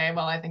going to say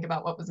while I think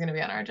about what was going to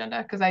be on our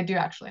agenda, because I do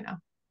actually know.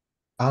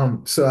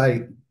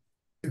 So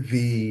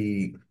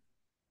the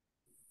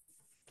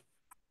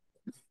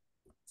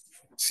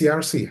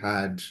CRC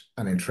had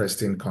an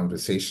interesting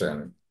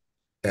conversation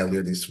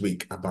earlier this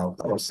week about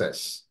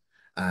process,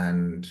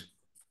 and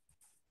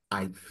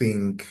I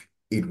think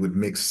it would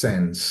make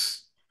sense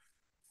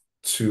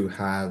to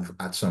have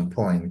at some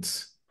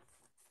point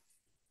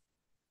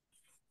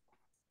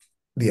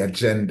the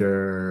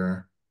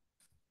agenda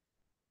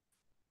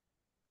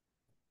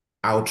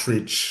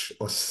outreach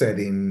or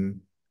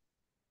setting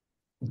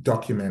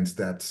documents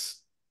that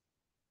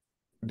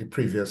the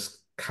previous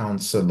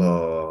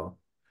councilor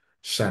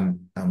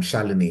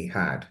Shalini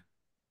had.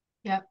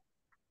 Yep.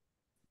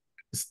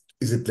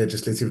 Is it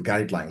legislative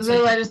guidelines? The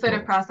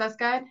legislative process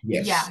guide?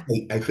 Yes. Yeah.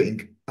 I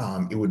think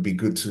it would be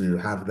good to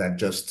have that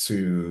just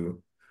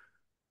to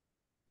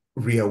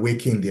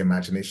reawaken the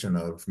imagination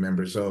of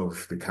members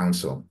of the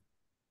council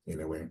in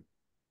a way.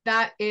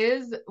 That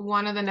is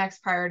one of the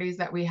next priorities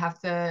that we have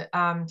to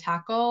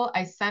tackle.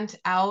 I sent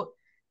out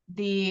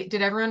did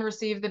everyone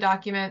receive the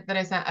document that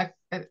I sent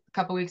a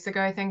couple weeks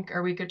ago, I think, or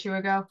a week or two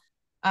ago?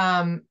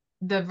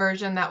 The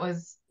version that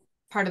was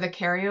part of the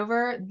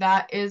carryover,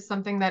 that is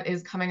something that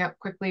is coming up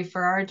quickly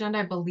for our agenda.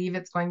 I believe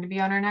it's going to be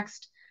on our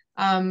next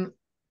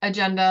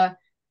agenda.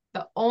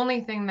 The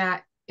only thing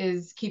that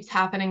keeps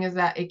happening is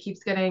that it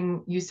keeps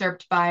getting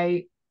usurped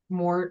by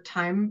more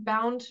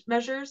time-bound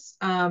measures.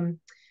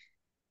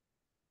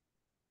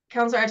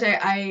 Councilor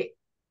Ate,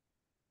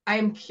 I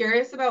am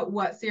curious about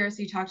what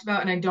CRC talked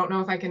about, and I don't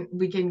know if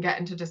we can get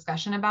into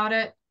discussion about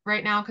it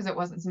right now because it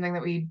wasn't something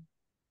that we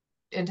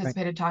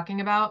anticipated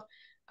talking about.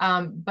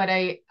 But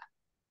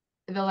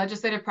the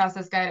legislative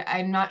process guide,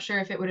 I'm not sure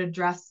if it would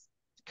address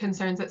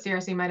concerns that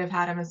CRC might have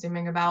had, I'm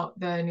assuming, about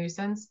the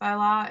nuisance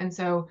bylaw. And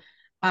so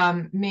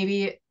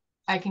maybe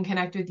I can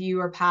connect with you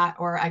or Pat,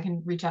 or I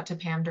can reach out to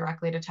Pam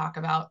directly to talk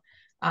about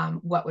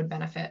what would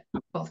benefit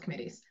both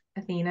committees.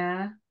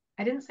 Athena,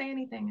 I didn't say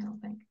anything, I don't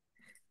think.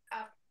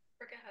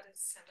 Forget how to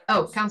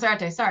Oh, Councilor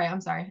Ate, sorry,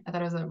 I'm sorry. I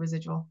thought it was a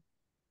residual.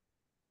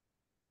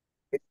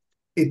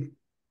 It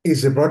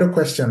is a broader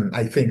question,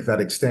 I think,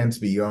 that extends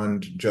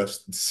beyond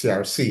just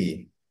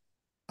CRC,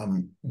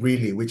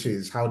 really, which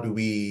is how do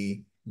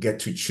we get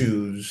to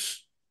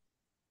choose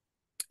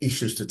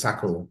issues to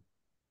tackle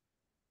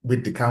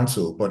with the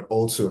council, but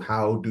also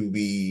how do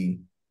we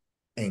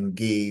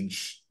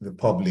engage the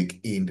public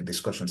in the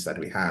discussions that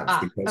we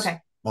have? Because okay.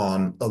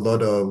 on a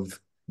lot of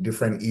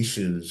different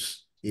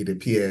issues, it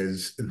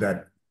appears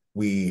that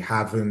we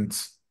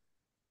haven't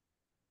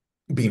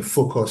been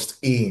focused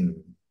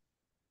in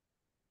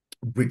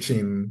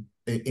reaching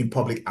in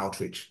public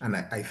outreach. And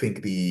I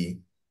think the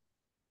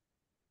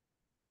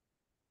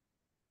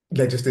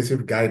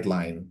legislative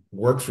guideline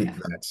works with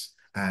that,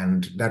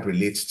 and that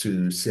relates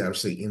to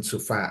CRC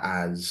insofar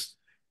as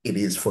it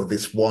is for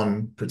this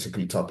one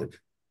particular topic.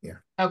 Yeah.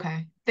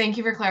 Okay. Thank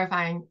you for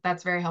clarifying.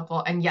 That's very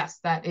helpful. And yes,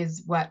 that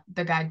is what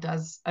the guide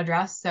does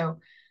address. So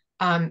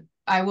I'm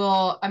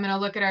going to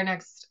look at our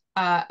next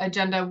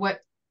agenda.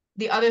 What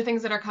the other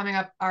things that are coming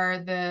up are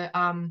the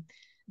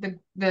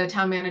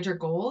town manager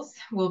goals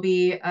will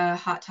be a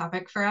hot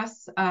topic for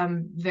us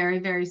very,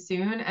 very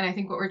soon. And I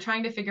think what we're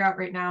trying to figure out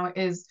right now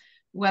is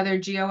whether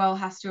GOL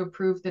has to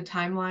approve the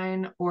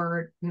timeline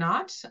or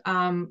not.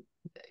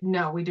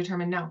 No, we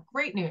determined no.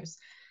 Great news.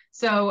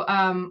 So,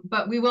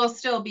 but we will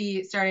still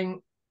be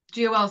starting.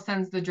 GOL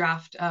sends the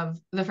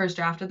first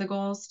draft of the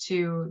goals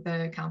to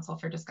the council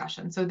for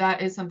discussion. So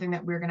that is something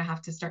that we're going to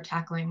have to start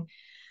tackling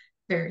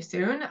very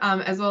soon,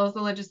 as well as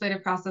the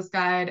legislative process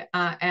guide.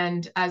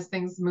 And as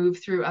things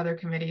move through other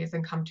committees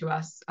and come to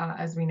us,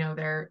 as we know,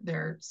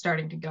 they're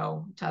starting to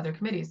go to other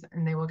committees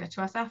and they will get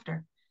to us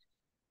after.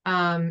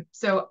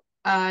 So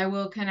I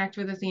will connect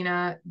with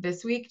Athena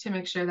this week to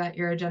make sure that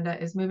your agenda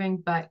is moving,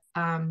 but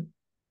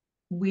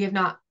we have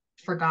not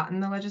forgotten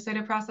the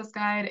legislative process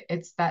guide.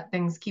 It's that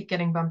things keep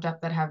getting bumped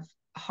up that have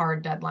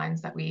hard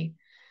deadlines that we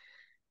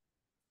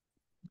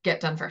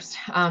get done first.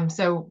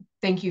 So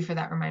thank you for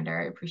that reminder.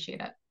 I appreciate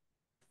it.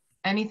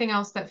 Anything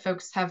else that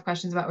folks have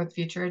questions about with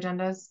future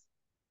agendas?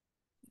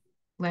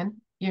 Lynn,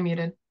 you're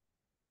muted.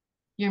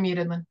 You're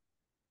muted, Lynn.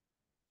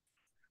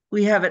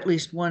 We have at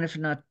least one, if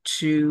not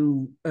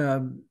two,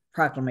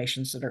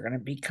 proclamations that are going to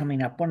be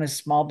coming up. One is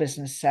Small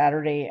Business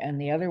Saturday, and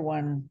the other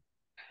one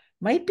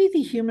might be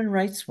the human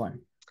rights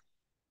one.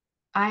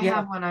 I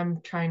have one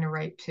I'm trying to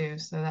write too,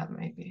 so that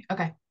might be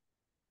okay.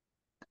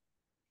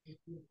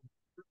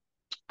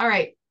 All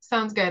right,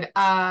 sounds good.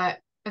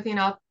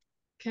 Athena,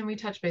 can we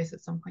touch base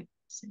at some point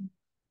soon?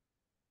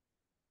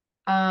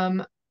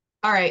 All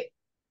right.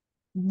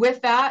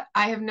 With that,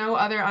 I have no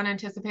other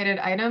unanticipated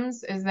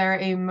items. Is there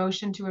a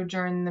motion to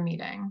adjourn the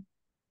meeting?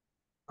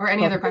 Or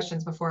any other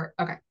questions before?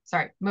 Okay,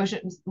 sorry.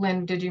 Motion.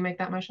 Lynn, did you make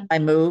that motion? I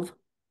move.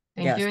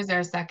 Thank you. Is there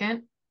a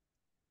second?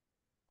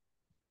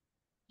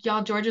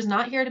 Y'all, George is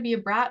not here to be a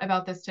brat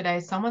about this today.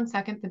 Someone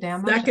second the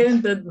damn motion.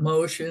 Second the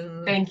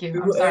motion. Thank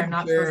you. I'm sorry, I'm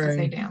not supposed to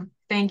say damn.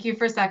 Thank you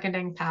for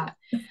seconding, Pat.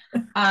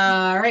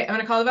 All right, I'm going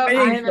to call the vote. I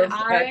am an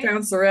aye.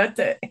 Councilor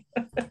Ate.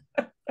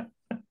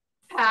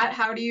 Pat,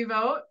 how do you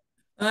vote?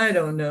 I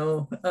don't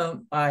know.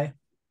 Aye.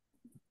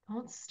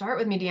 Let's start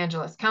with me,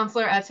 DeAngelis.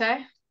 Councilor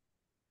Ate?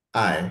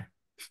 Aye.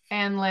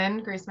 And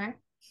Lynn Griesemer?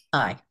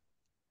 Aye.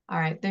 All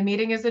right, the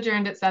meeting is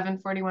adjourned at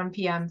 7:41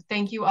 p.m.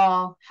 Thank you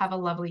all. Have a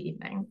lovely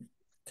evening.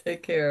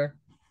 Take care.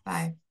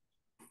 Bye.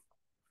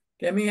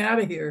 Get me out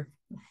of here.